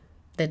know,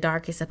 the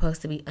dark is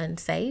supposed to be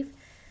unsafe,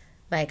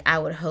 like, I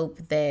would hope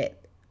that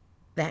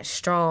that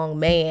strong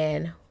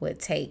man would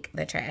take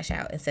the trash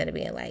out, instead of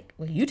being like,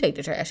 well, you take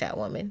the trash out,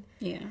 woman.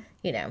 yeah.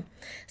 You know,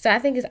 so I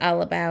think it's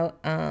all about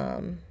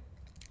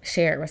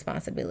shared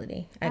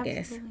responsibility, I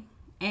guess.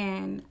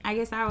 And I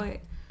guess I would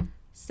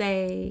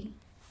say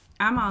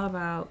I'm all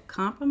about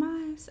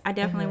compromise. I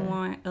definitely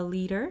want a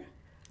leader,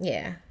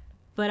 Yeah.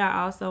 but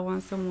I also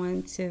want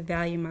someone to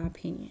value my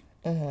opinion.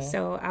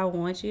 So I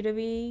want you to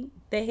be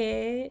the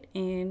head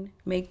and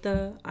make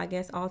the, I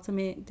guess,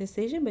 ultimate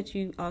decision, but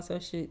you also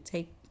should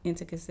take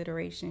into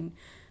consideration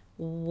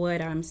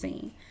what I'm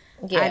saying.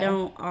 Yeah. I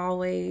don't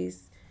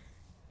always,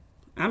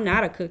 I'm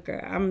not a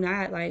cooker. I'm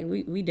not like,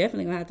 we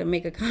definitely gonna have to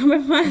make a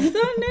compromise on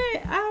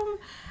that.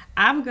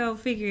 I'm gonna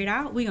figure it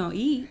out. We gonna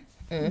eat,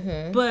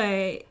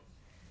 but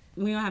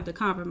we don't have to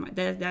compromise.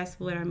 That's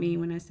what I mean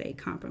when I say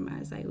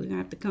compromise. Like, we're gonna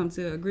have to come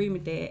to an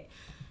agreement that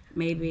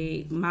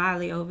maybe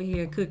Molly over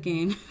here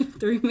cooking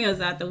 3 meals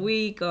out the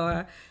week,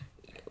 or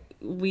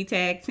we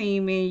tag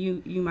team and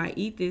you might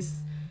eat this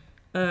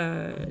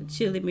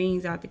chili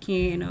beans out the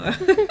can, or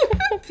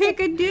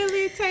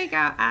Piccadilly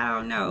takeout. I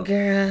don't know,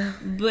 girl.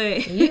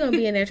 But You gonna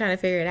be in there trying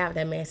to figure it out.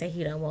 That man said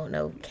he don't want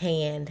no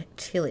canned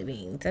chili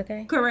beans.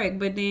 Okay. correct.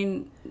 But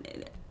then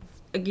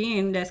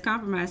again, that's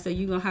compromise. So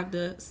you're gonna have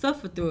to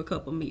suffer through a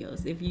couple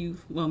meals if you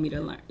want me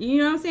to learn. You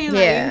know what I'm saying?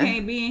 Like, Yeah. you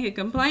can't be in here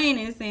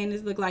complaining saying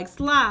this look like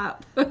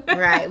slop.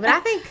 Right. But I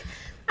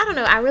don't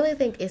know. I really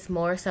think it's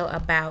more so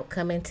about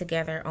coming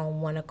together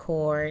on one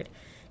accord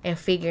and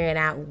figuring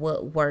out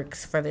what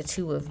works for the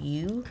two of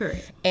you.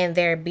 Correct. And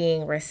there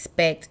being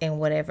respect in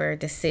whatever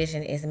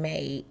decision is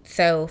made.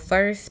 So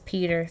 1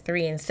 Peter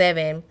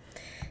 3:7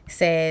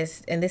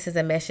 says, and this is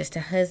a message to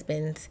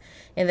husbands,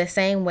 in the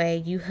same way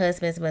you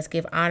husbands must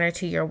give honor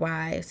to your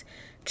wives.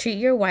 Treat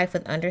your wife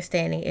with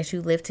understanding as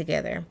you live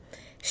together.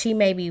 She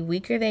may be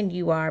weaker than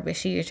you are, but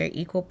she is your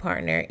equal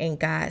partner in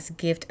God's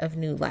gift of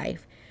new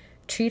life.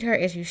 Treat her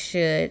as you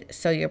should,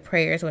 so your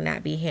prayers will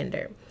not be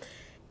hindered.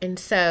 And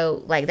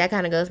so, like, that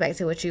kind of goes back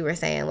to what you were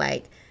saying,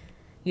 like,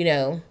 you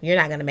know, you're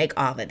not going to make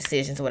all the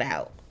decisions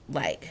without,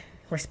 like,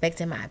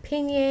 respecting my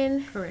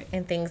opinion. Correct.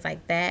 And things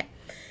like that.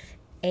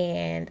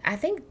 And I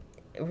think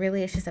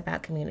really it's just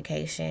about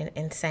communication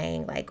and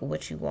saying, like,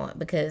 what you want,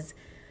 because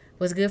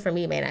what's good for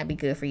me may not be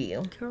good for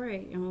you.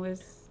 Correct. And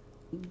what's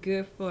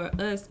good for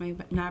us may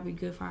not be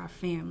good for our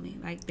family.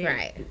 Like,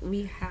 Right.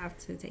 we have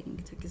to take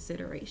into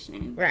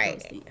consideration Right.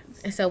 those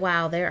things. And so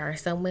while there are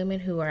some women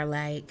who are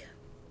like,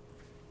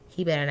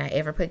 he better not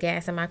ever put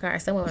gas in my car,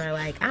 some women are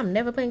like, I'm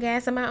never putting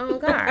gas in my own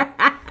car.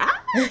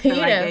 You You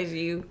like know. as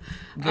you.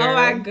 Girl. Oh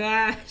my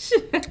gosh.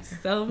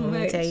 So Let me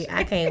much. tell you,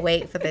 I can't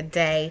wait for the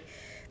day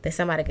that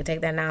somebody could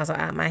take that nozzle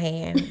out of my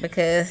hand,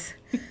 because,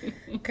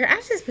 girl, I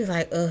just be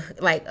like, ugh.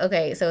 Like,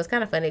 okay, so it's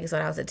kind of funny because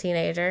when I was a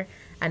teenager,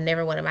 I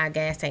never wanted my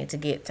gas tank to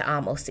get to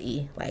almost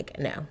E. Like,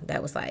 no,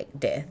 that was like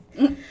death.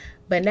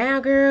 But now,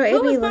 girl, it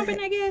Who be was like,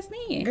 pumping that gas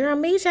then? girl,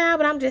 me, child,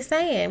 but I'm just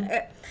saying.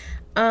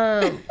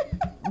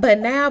 But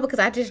now, because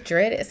I just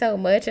dread it so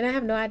much, and I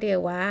have no idea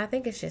why. I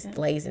think it's just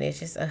laziness.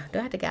 Just, do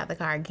I have to get out the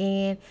car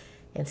again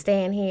and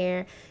stand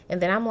here?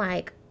 And then I'm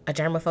like a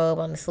germaphobe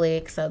on the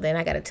slick, so then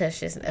I got to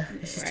touch this.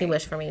 It's just too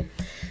much for me.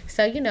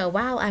 So, you know,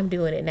 while I'm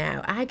doing it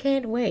now, I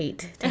can't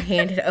wait to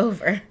hand it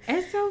over.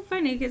 It's so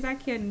funny because I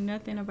care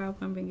nothing about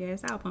pumping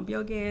gas. I'll pump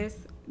your gas,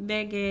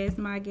 their gas,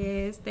 my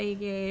gas, they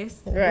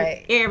gas,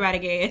 Right. everybody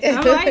gas.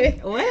 I'm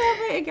like,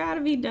 whatever, it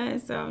gotta be done.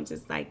 So I'm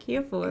just like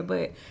here for it.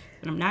 But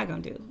what I'm not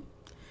gonna do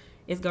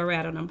is go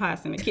rattle them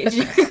pots in the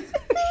kitchen.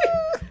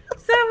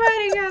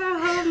 Somebody gotta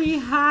hold me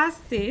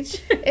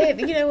hostage.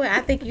 And you know what? I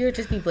think you'll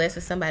just be blessed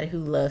with somebody who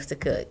loves to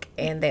cook,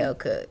 and they'll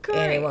cook, and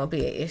it Correct. won't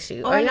be an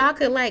issue. Or Or y'all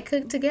could like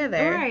cook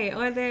together. Right,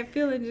 or that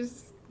feeling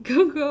just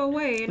go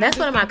away. And That's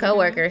I one just of my don't do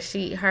it.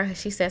 coworkers.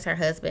 She says her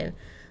husband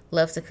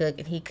loves to cook,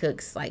 and he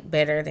cooks like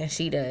better than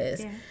she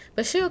does. Yeah.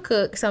 But she'll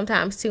cook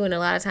sometimes too, and a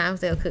lot of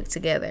times they'll cook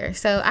together.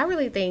 So I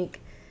really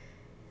think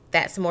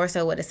that's more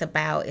so what it's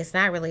about. It's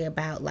not really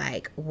about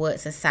like what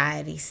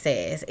society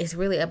says. It's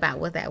really about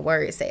what that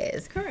word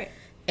says. Correct.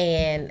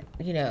 And,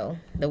 you know,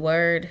 the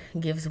word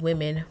gives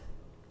women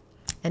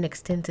an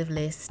extensive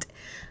list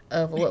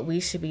of what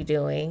we should be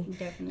doing.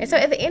 Definitely. And so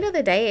at the end of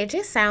the day, it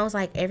just sounds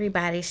like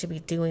everybody should be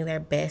doing their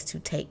best to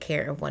take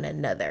care of one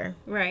another.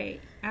 Right.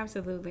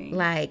 Absolutely.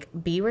 Like,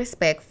 be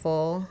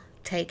respectful,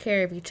 take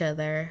care of each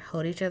other,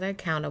 hold each other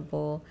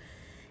accountable,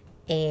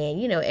 and,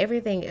 you know,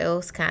 everything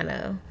else kind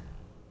of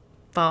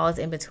falls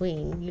in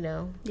between, you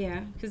know. Yeah,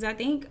 because I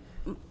think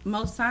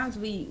most times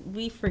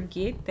we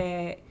forget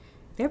that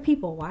there are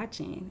people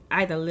watching,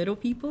 either little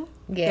people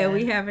Yeah. that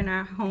we have in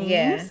our homes,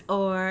 Yeah.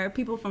 or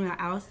people from the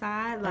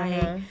outside.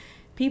 Like,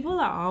 people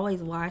are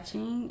always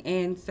watching,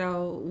 and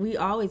so we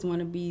always want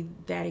to be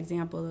that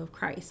example of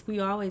Christ. We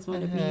always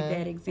want to be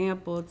that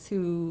example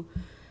to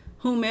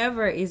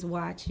whomever is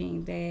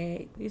watching,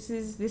 that this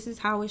is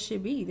how it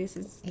should be. This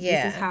is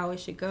how it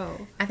should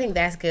go. I think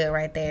that's good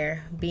right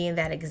there, being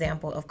that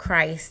example of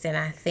Christ. And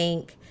I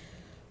think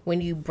when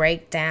you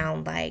break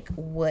down like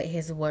what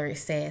his word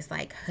says,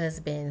 like,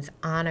 husbands,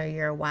 honor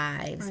your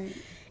wives. Right.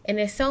 And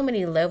there's so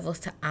many levels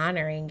to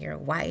honoring your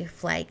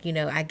wife. Like, you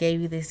know, I gave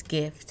you this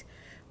gift,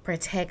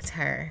 protect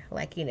her,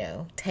 like, you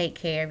know, take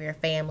care of your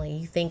family.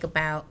 You think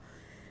about,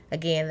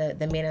 again,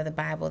 the men of the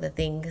Bible,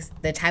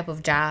 the type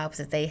of jobs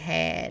that they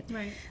had.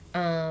 Right.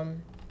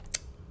 And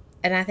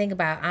I think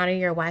about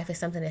honoring your wife as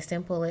something as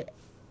simple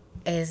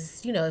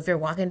as, you know, if you're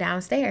walking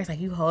downstairs,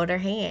 like, you hold her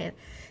hand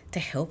to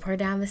help her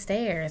down the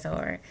stairs,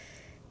 or,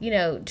 you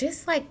know,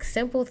 just like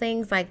simple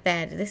things like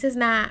that. This is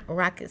not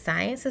rocket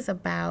science. It's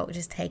about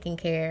just taking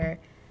care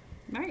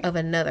Right. of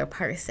another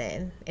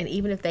person. And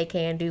even if they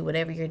can do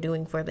whatever you're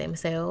doing for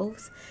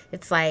themselves,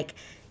 it's like,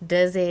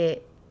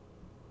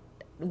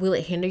 will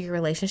it hinder your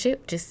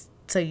relationship just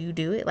so you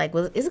do it? Like,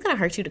 is it gonna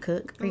hurt you to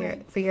cook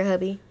for your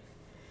hubby?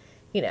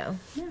 You know,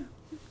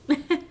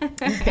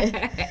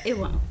 It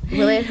won't.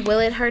 will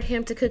it hurt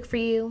him to cook for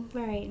you?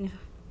 Right. No.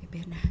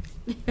 better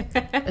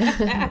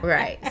not.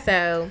 Right.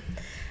 So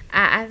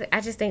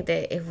I just think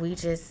that if we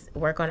just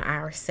work on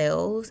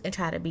ourselves and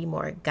try to be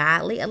more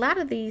godly, a lot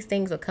of these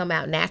things will come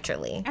out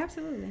naturally.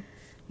 Absolutely.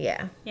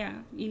 Yeah. Yeah.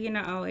 You're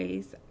going to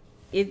always,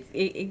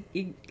 it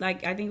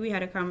like, I think we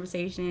had a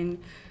conversation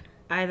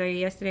either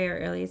yesterday or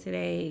earlier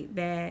today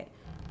that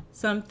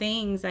some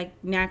things like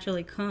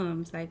naturally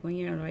comes, like when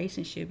you're in a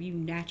relationship, you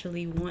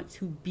naturally want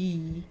to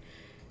be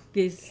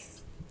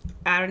this,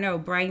 I don't know,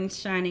 bright and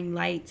shining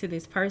light to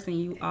this person.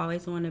 You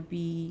always want to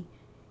be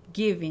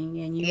giving,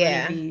 and you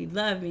want to be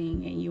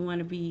loving, and you want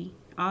to be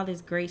all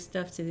this great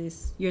stuff to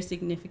this your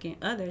significant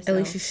other. So, at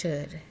least you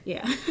should.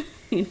 Yeah.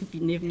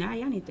 If not,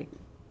 y'all need to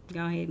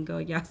go ahead and go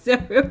y'all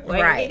separate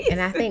ways. Right.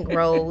 And I think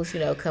roles,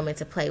 come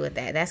into play with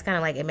that. That's kind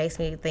of like, it makes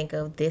me think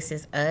of This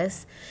Is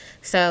Us.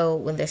 So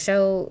when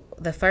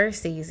the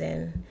first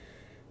season,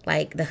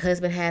 like the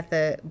husband had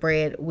the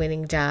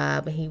bread-winning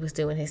job and he was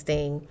doing his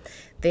thing.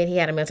 Then he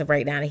had a mental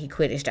breakdown and he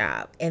quit his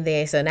job. And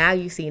then, so now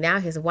you see, now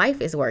his wife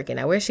is working.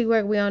 Now where she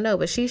worked, we don't know.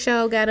 But she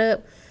got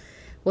up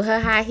with her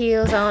high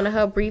heels on and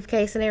her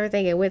briefcase and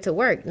everything and went to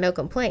work. No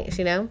complaints,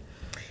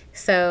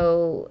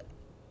 So,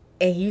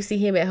 and you see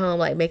him at home,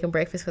 like making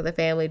breakfast for the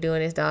family,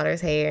 doing his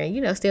daughter's hair,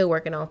 and, still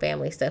working on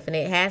family stuff. And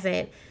it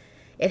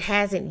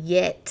hasn't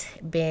yet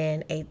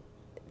been a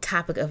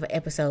topic of an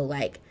episode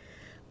like,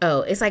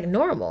 oh, it's like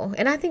normal.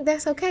 And I think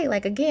that's okay.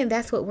 Like, again,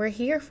 that's what we're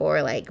here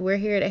for. Like, we're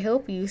here to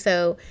help you.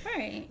 So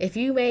right. If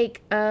you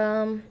make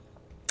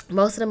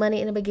most of the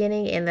money in the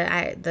beginning and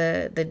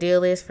the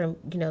deal is from,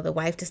 the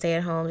wife to stay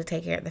at home to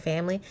take care of the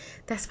family,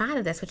 that's fine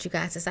if that's what you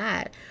guys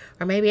decide.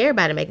 Or maybe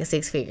everybody making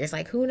 6 figures.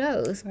 Like, who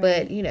knows?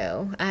 Right.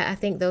 But, I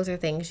think those are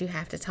things you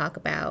have to talk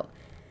about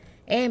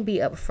and be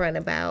upfront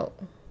about.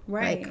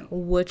 Right. Like,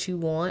 what you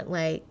want,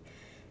 like,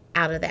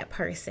 out of that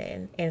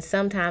person. And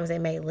sometimes it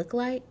may look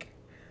like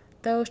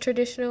those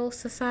traditional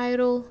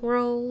societal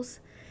roles,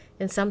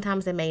 and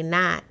sometimes it may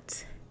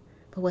not.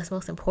 But what's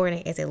most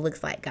important is it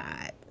looks like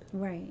God.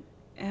 Right.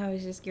 I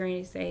was just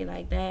going to say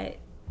like that.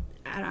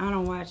 I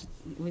don't watch.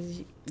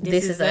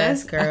 This is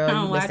us, girl. I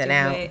don't you watch missing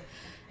it,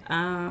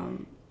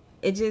 out.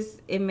 But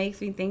it makes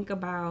me think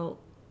about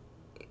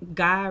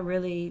God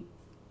really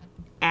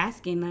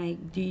asking,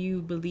 like, do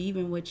you believe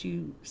in what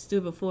you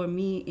stood before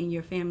me and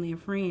your family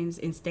and friends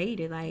and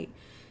stated, like,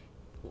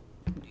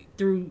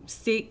 through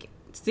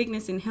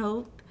sickness and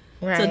health,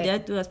 right. So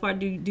death do us part.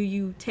 Did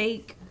you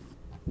take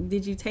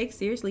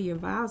seriously your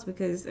vows?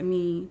 Because I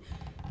mean,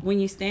 when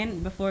you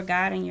stand before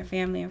God and your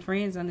family and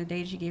friends on the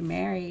day that you get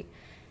married,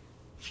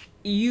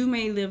 you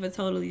may live a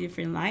totally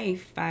different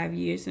life 5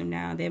 years from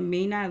now that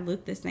may not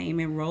look the same,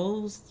 and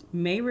roles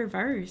may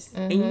reverse. Mm-hmm.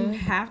 And you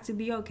have to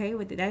be okay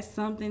with it. That's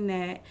something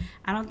that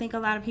I don't think a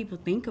lot of people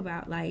think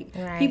about. Like,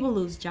 right. People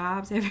lose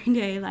jobs every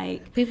day.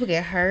 Like, people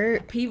get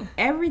hurt.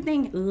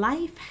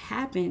 Life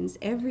happens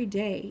every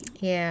day.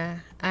 Yeah.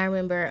 I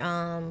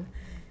remember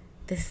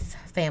this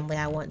family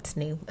I once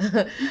knew.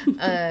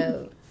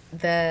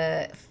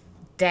 The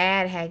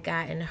dad had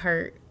gotten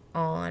hurt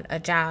on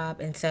a job,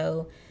 and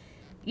so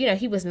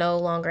he was no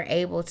longer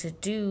able to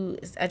do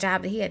a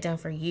job that he had done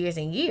for years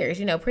and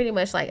years, pretty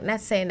much, like, not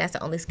saying that's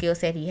the only skill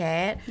set he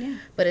had, yeah.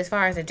 But as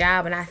far as a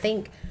job, and I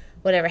think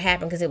whatever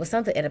happened, because it was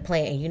something at a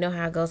plant, and you know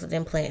how it goes with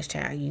them plants,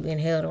 child. You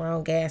inhale the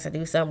wrong gas or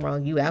do something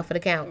wrong, you out for the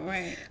count.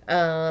 Right.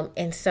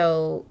 And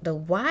so the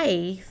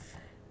wife,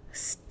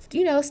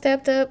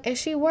 stepped up and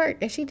she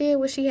worked and she did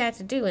what she had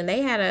to do, and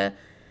they had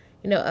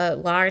a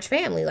large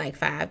family, like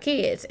 5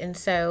 kids, and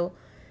so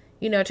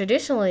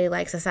traditionally,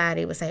 like,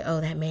 society would say,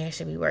 oh, that man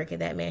should be working,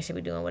 that man should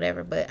be doing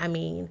whatever. But I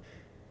mean,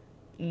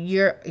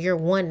 you're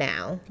one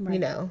now,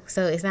 right.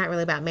 So it's not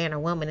really about man or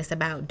woman. It's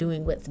about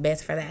doing what's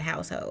best for that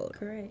household.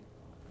 Correct.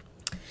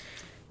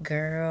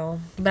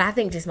 Girl. But I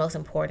think just most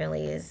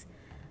importantly is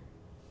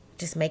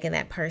just making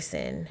that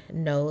person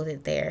know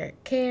that they're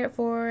cared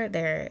for,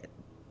 they're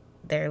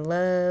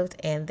loved,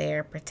 and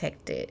they're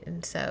protected.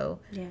 And so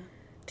yeah,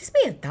 just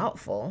being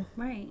thoughtful.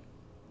 Right.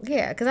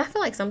 Yeah, because I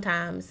feel like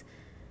sometimes,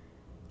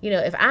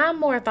 if I'm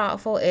more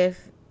thoughtful,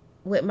 if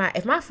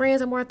my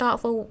friends are more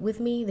thoughtful with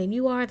me than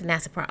you are, then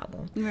that's a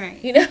problem. Right.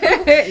 Yeah,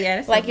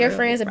 that's like your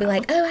friends would be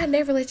like, oh, I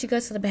never let you go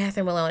to the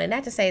bathroom alone. And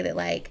not to say that,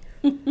 like,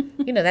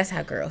 that's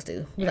how girls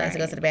do. We like to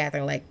go to the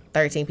bathroom like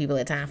 13 people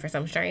at a time for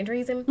some strange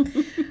reason.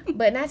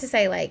 But not to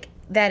say like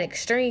that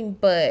extreme,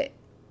 but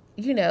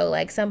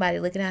like somebody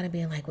looking out and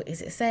being like, well,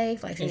 is it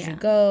safe? Like, should you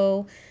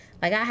go?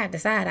 Like, I have the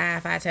side eye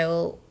if I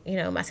told,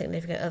 my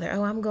significant other,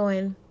 oh, I'm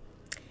going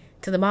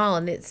to the mall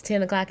and it's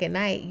 10 o'clock at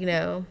night,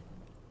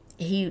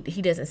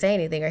 he doesn't say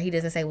anything, or he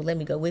doesn't say, well, let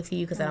me go with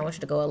you because I don't want you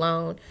to go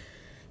alone.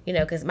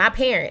 Because my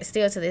parents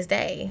still to this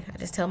day, I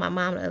just told my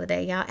mom the other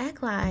day, y'all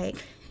act like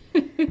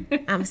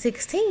I'm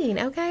 16,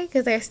 okay?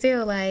 Because they're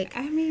still like,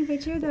 I mean,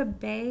 but you're the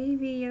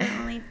baby. You're the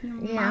only,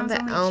 I'm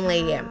the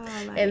only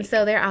child. Like, and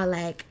so they're all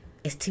like,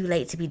 it's too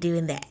late to be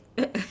doing that.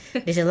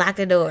 Did you lock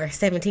the door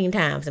 17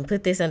 times and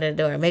put this under the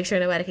door and make sure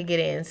nobody could get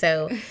in?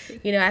 So,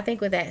 I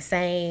think with that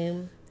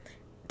same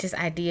just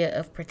idea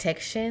of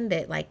protection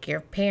that, like,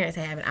 your parents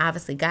have and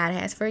obviously God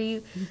has for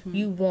you,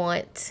 you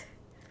want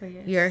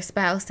your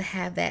spouse to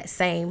have that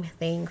same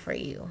thing for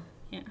you.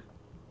 Yeah.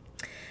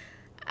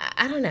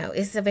 I don't know.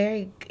 It's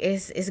gray.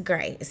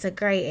 It's a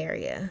gray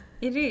area.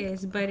 It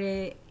is, but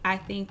I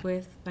think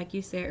with, like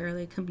you said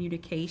earlier,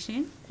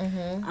 communication,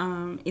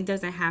 it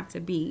doesn't have to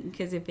be,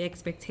 because if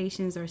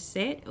expectations are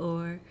set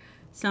or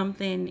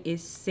something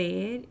is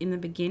said in the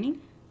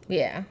beginning,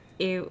 yeah,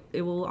 it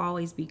will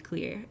always be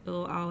clear. It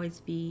will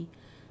always be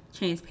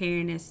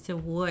transparent as to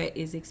what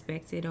is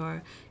expected.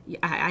 Or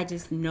I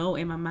just know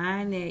in my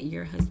mind that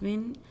your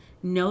husband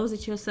knows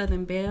that you're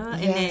Southern Belle,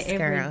 and that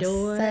every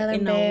door Southern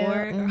in the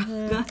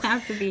world gonna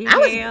have to be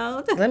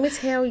held. Let me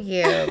tell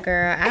you,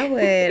 girl, I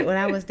would when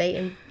I was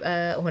dating,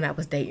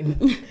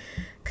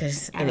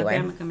 because anyway,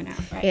 Alabama coming out,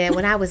 right? Yeah,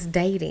 when I was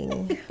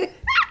dating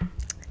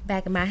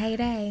back in my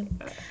heyday,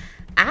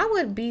 I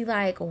would be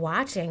like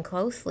watching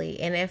closely,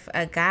 and if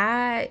a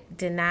guy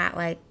did not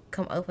like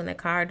come open the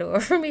car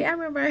door for me, I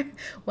remember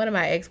one of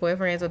my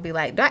ex-boyfriends would be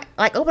like, "Do I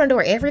like open the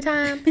door every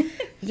time?"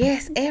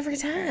 Yes, every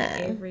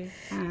time. Every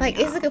time. Like,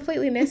 is it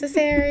completely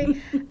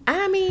necessary?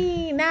 I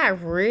mean,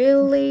 not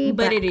really,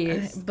 but it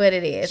is. But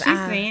it is. She's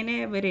saying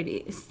it, but it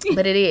is.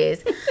 But it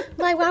is.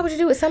 Like, why would you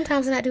do it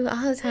sometimes and not do it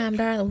all the time,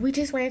 darling? We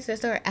just ran to the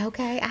store.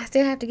 Okay, I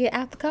still have to get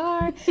out the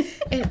car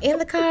and in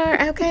the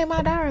car. Okay,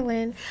 my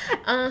darling.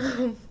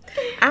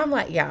 I'm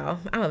like, y'all,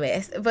 I'm a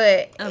mess.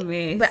 But I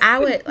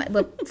would,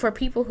 but for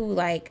people who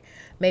like,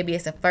 maybe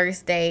it's a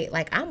first date,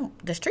 like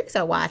the streets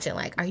are watching,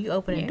 like, are you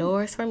opening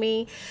doors for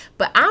me?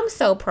 But I'm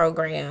so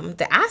programmed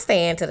that I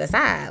stand to the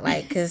side,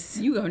 like, cause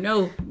you gonna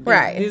know,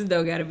 right? This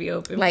door gotta be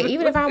open. Like,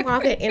 even if I'm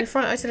walking in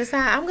front or to the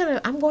side, I'm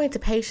going to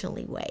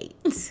patiently wait.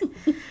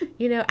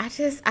 You know, I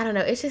don't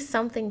know. It's just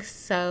something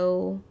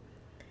so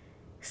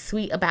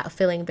sweet about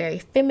feeling very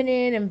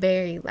feminine and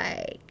very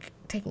like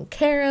taken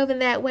care of in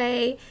that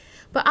way.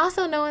 But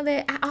also knowing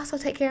that I also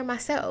take care of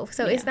myself.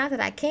 So it's not that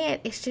I can't.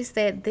 It's just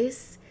that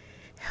this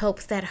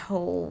helps that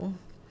whole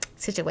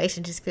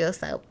situation just feel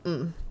so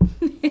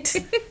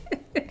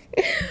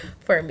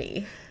for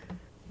me.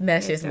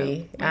 That's just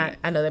me.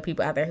 I know there are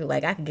people out there who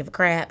like, I can give a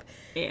crap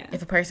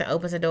if a person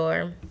opens a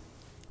door.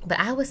 But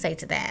I would say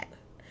to that,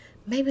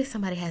 maybe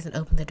somebody hasn't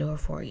opened the door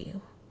for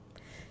you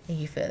and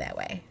you feel that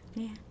way.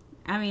 Yeah.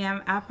 I mean,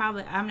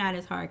 I'm not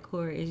as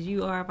hardcore as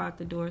you are about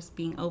the doors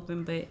being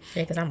open, but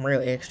yeah, because I'm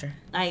real extra.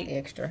 Like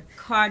extra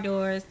car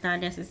doors,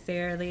 not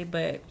necessarily,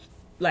 but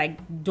like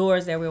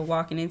doors that we're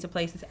walking into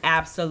places,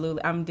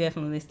 absolutely. I'm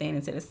definitely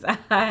standing to the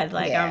side.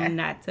 Like I'm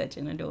not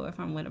touching the door if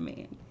I'm with a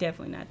man.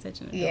 Definitely not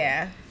touching the door.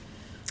 Yeah.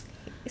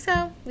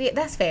 So yeah,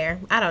 that's fair.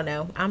 I don't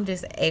know. I'm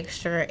just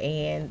extra,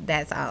 and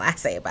that's all I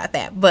say about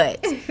that.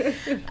 But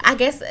I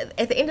guess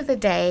at the end of the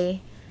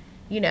day,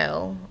 you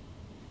know,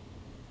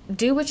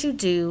 do what you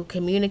do,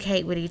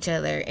 communicate with each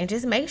other, and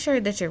just make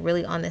sure that you're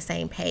really on the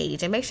same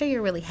page and make sure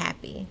you're really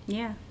happy.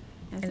 Yeah,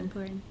 that's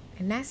important.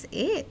 And that's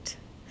it.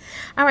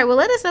 All right, well,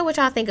 let us know what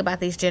y'all think about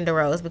these gender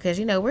roles, because,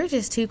 you know, we're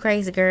just two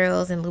crazy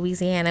girls in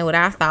Louisiana with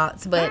our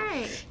thoughts, but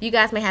you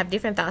guys may have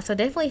different thoughts. So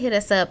definitely hit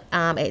us up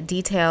at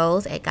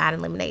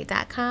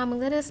details@godandlemonade.com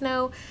and let us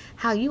know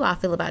how you all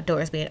feel about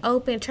doors being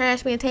open,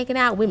 trash being taken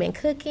out, women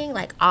cooking,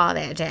 like all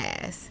that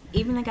jazz.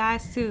 Even the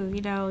guys, too.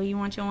 You know, you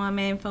want your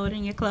woman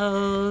folding your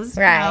clothes,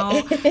 right?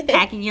 You know,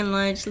 packing your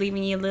lunch,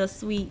 leaving your little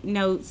sweet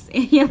notes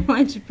in your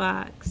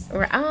lunchbox.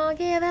 Right. Oh,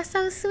 yeah, that's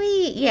so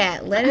sweet. Yeah,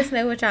 let us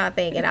know what y'all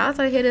think. And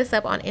also hit us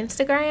up on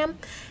Instagram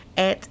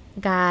at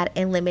God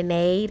and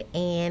Lemonade,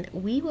 and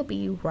we will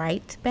be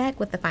right back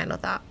with the final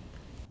thought.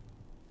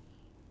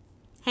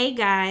 Hey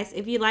guys,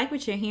 if you like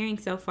what you're hearing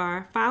so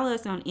far, follow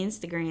us on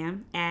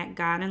Instagram at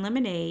God and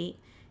Lemonade,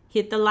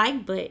 hit the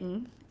like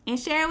button, and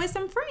share it with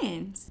some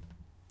friends.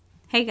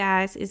 Hey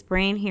guys, it's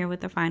Bran here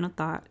with the final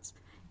thoughts.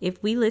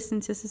 If we listen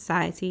to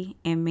society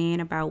and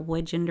man about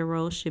what gender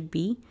roles should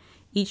be,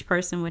 each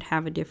person would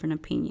have a different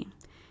opinion.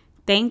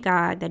 Thank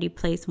God that He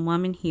placed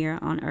woman here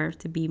on earth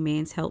to be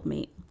man's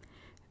helpmate.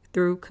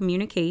 Through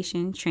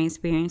communication,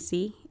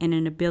 transparency, and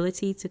an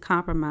ability to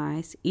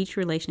compromise, each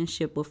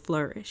relationship will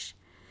flourish.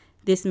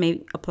 This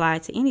may apply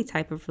to any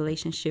type of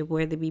relationship,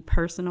 whether it be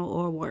personal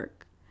or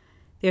work.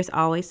 There's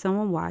always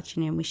someone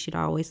watching, and we should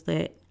always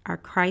let our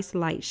Christ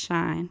light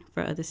shine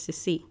for others to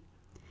see.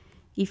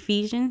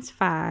 Ephesians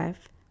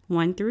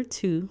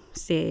 5:1-2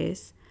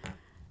 says,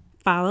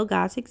 "Follow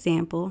God's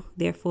example,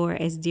 therefore,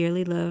 as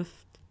dearly loved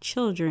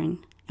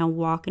children, and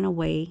walk in a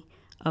way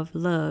of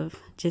love,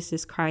 just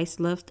as Christ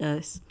loved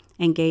us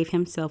and gave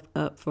Himself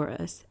up for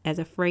us as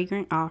a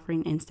fragrant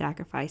offering and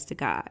sacrifice to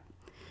God."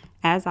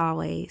 As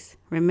always,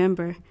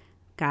 remember,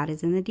 God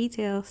is in the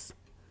details.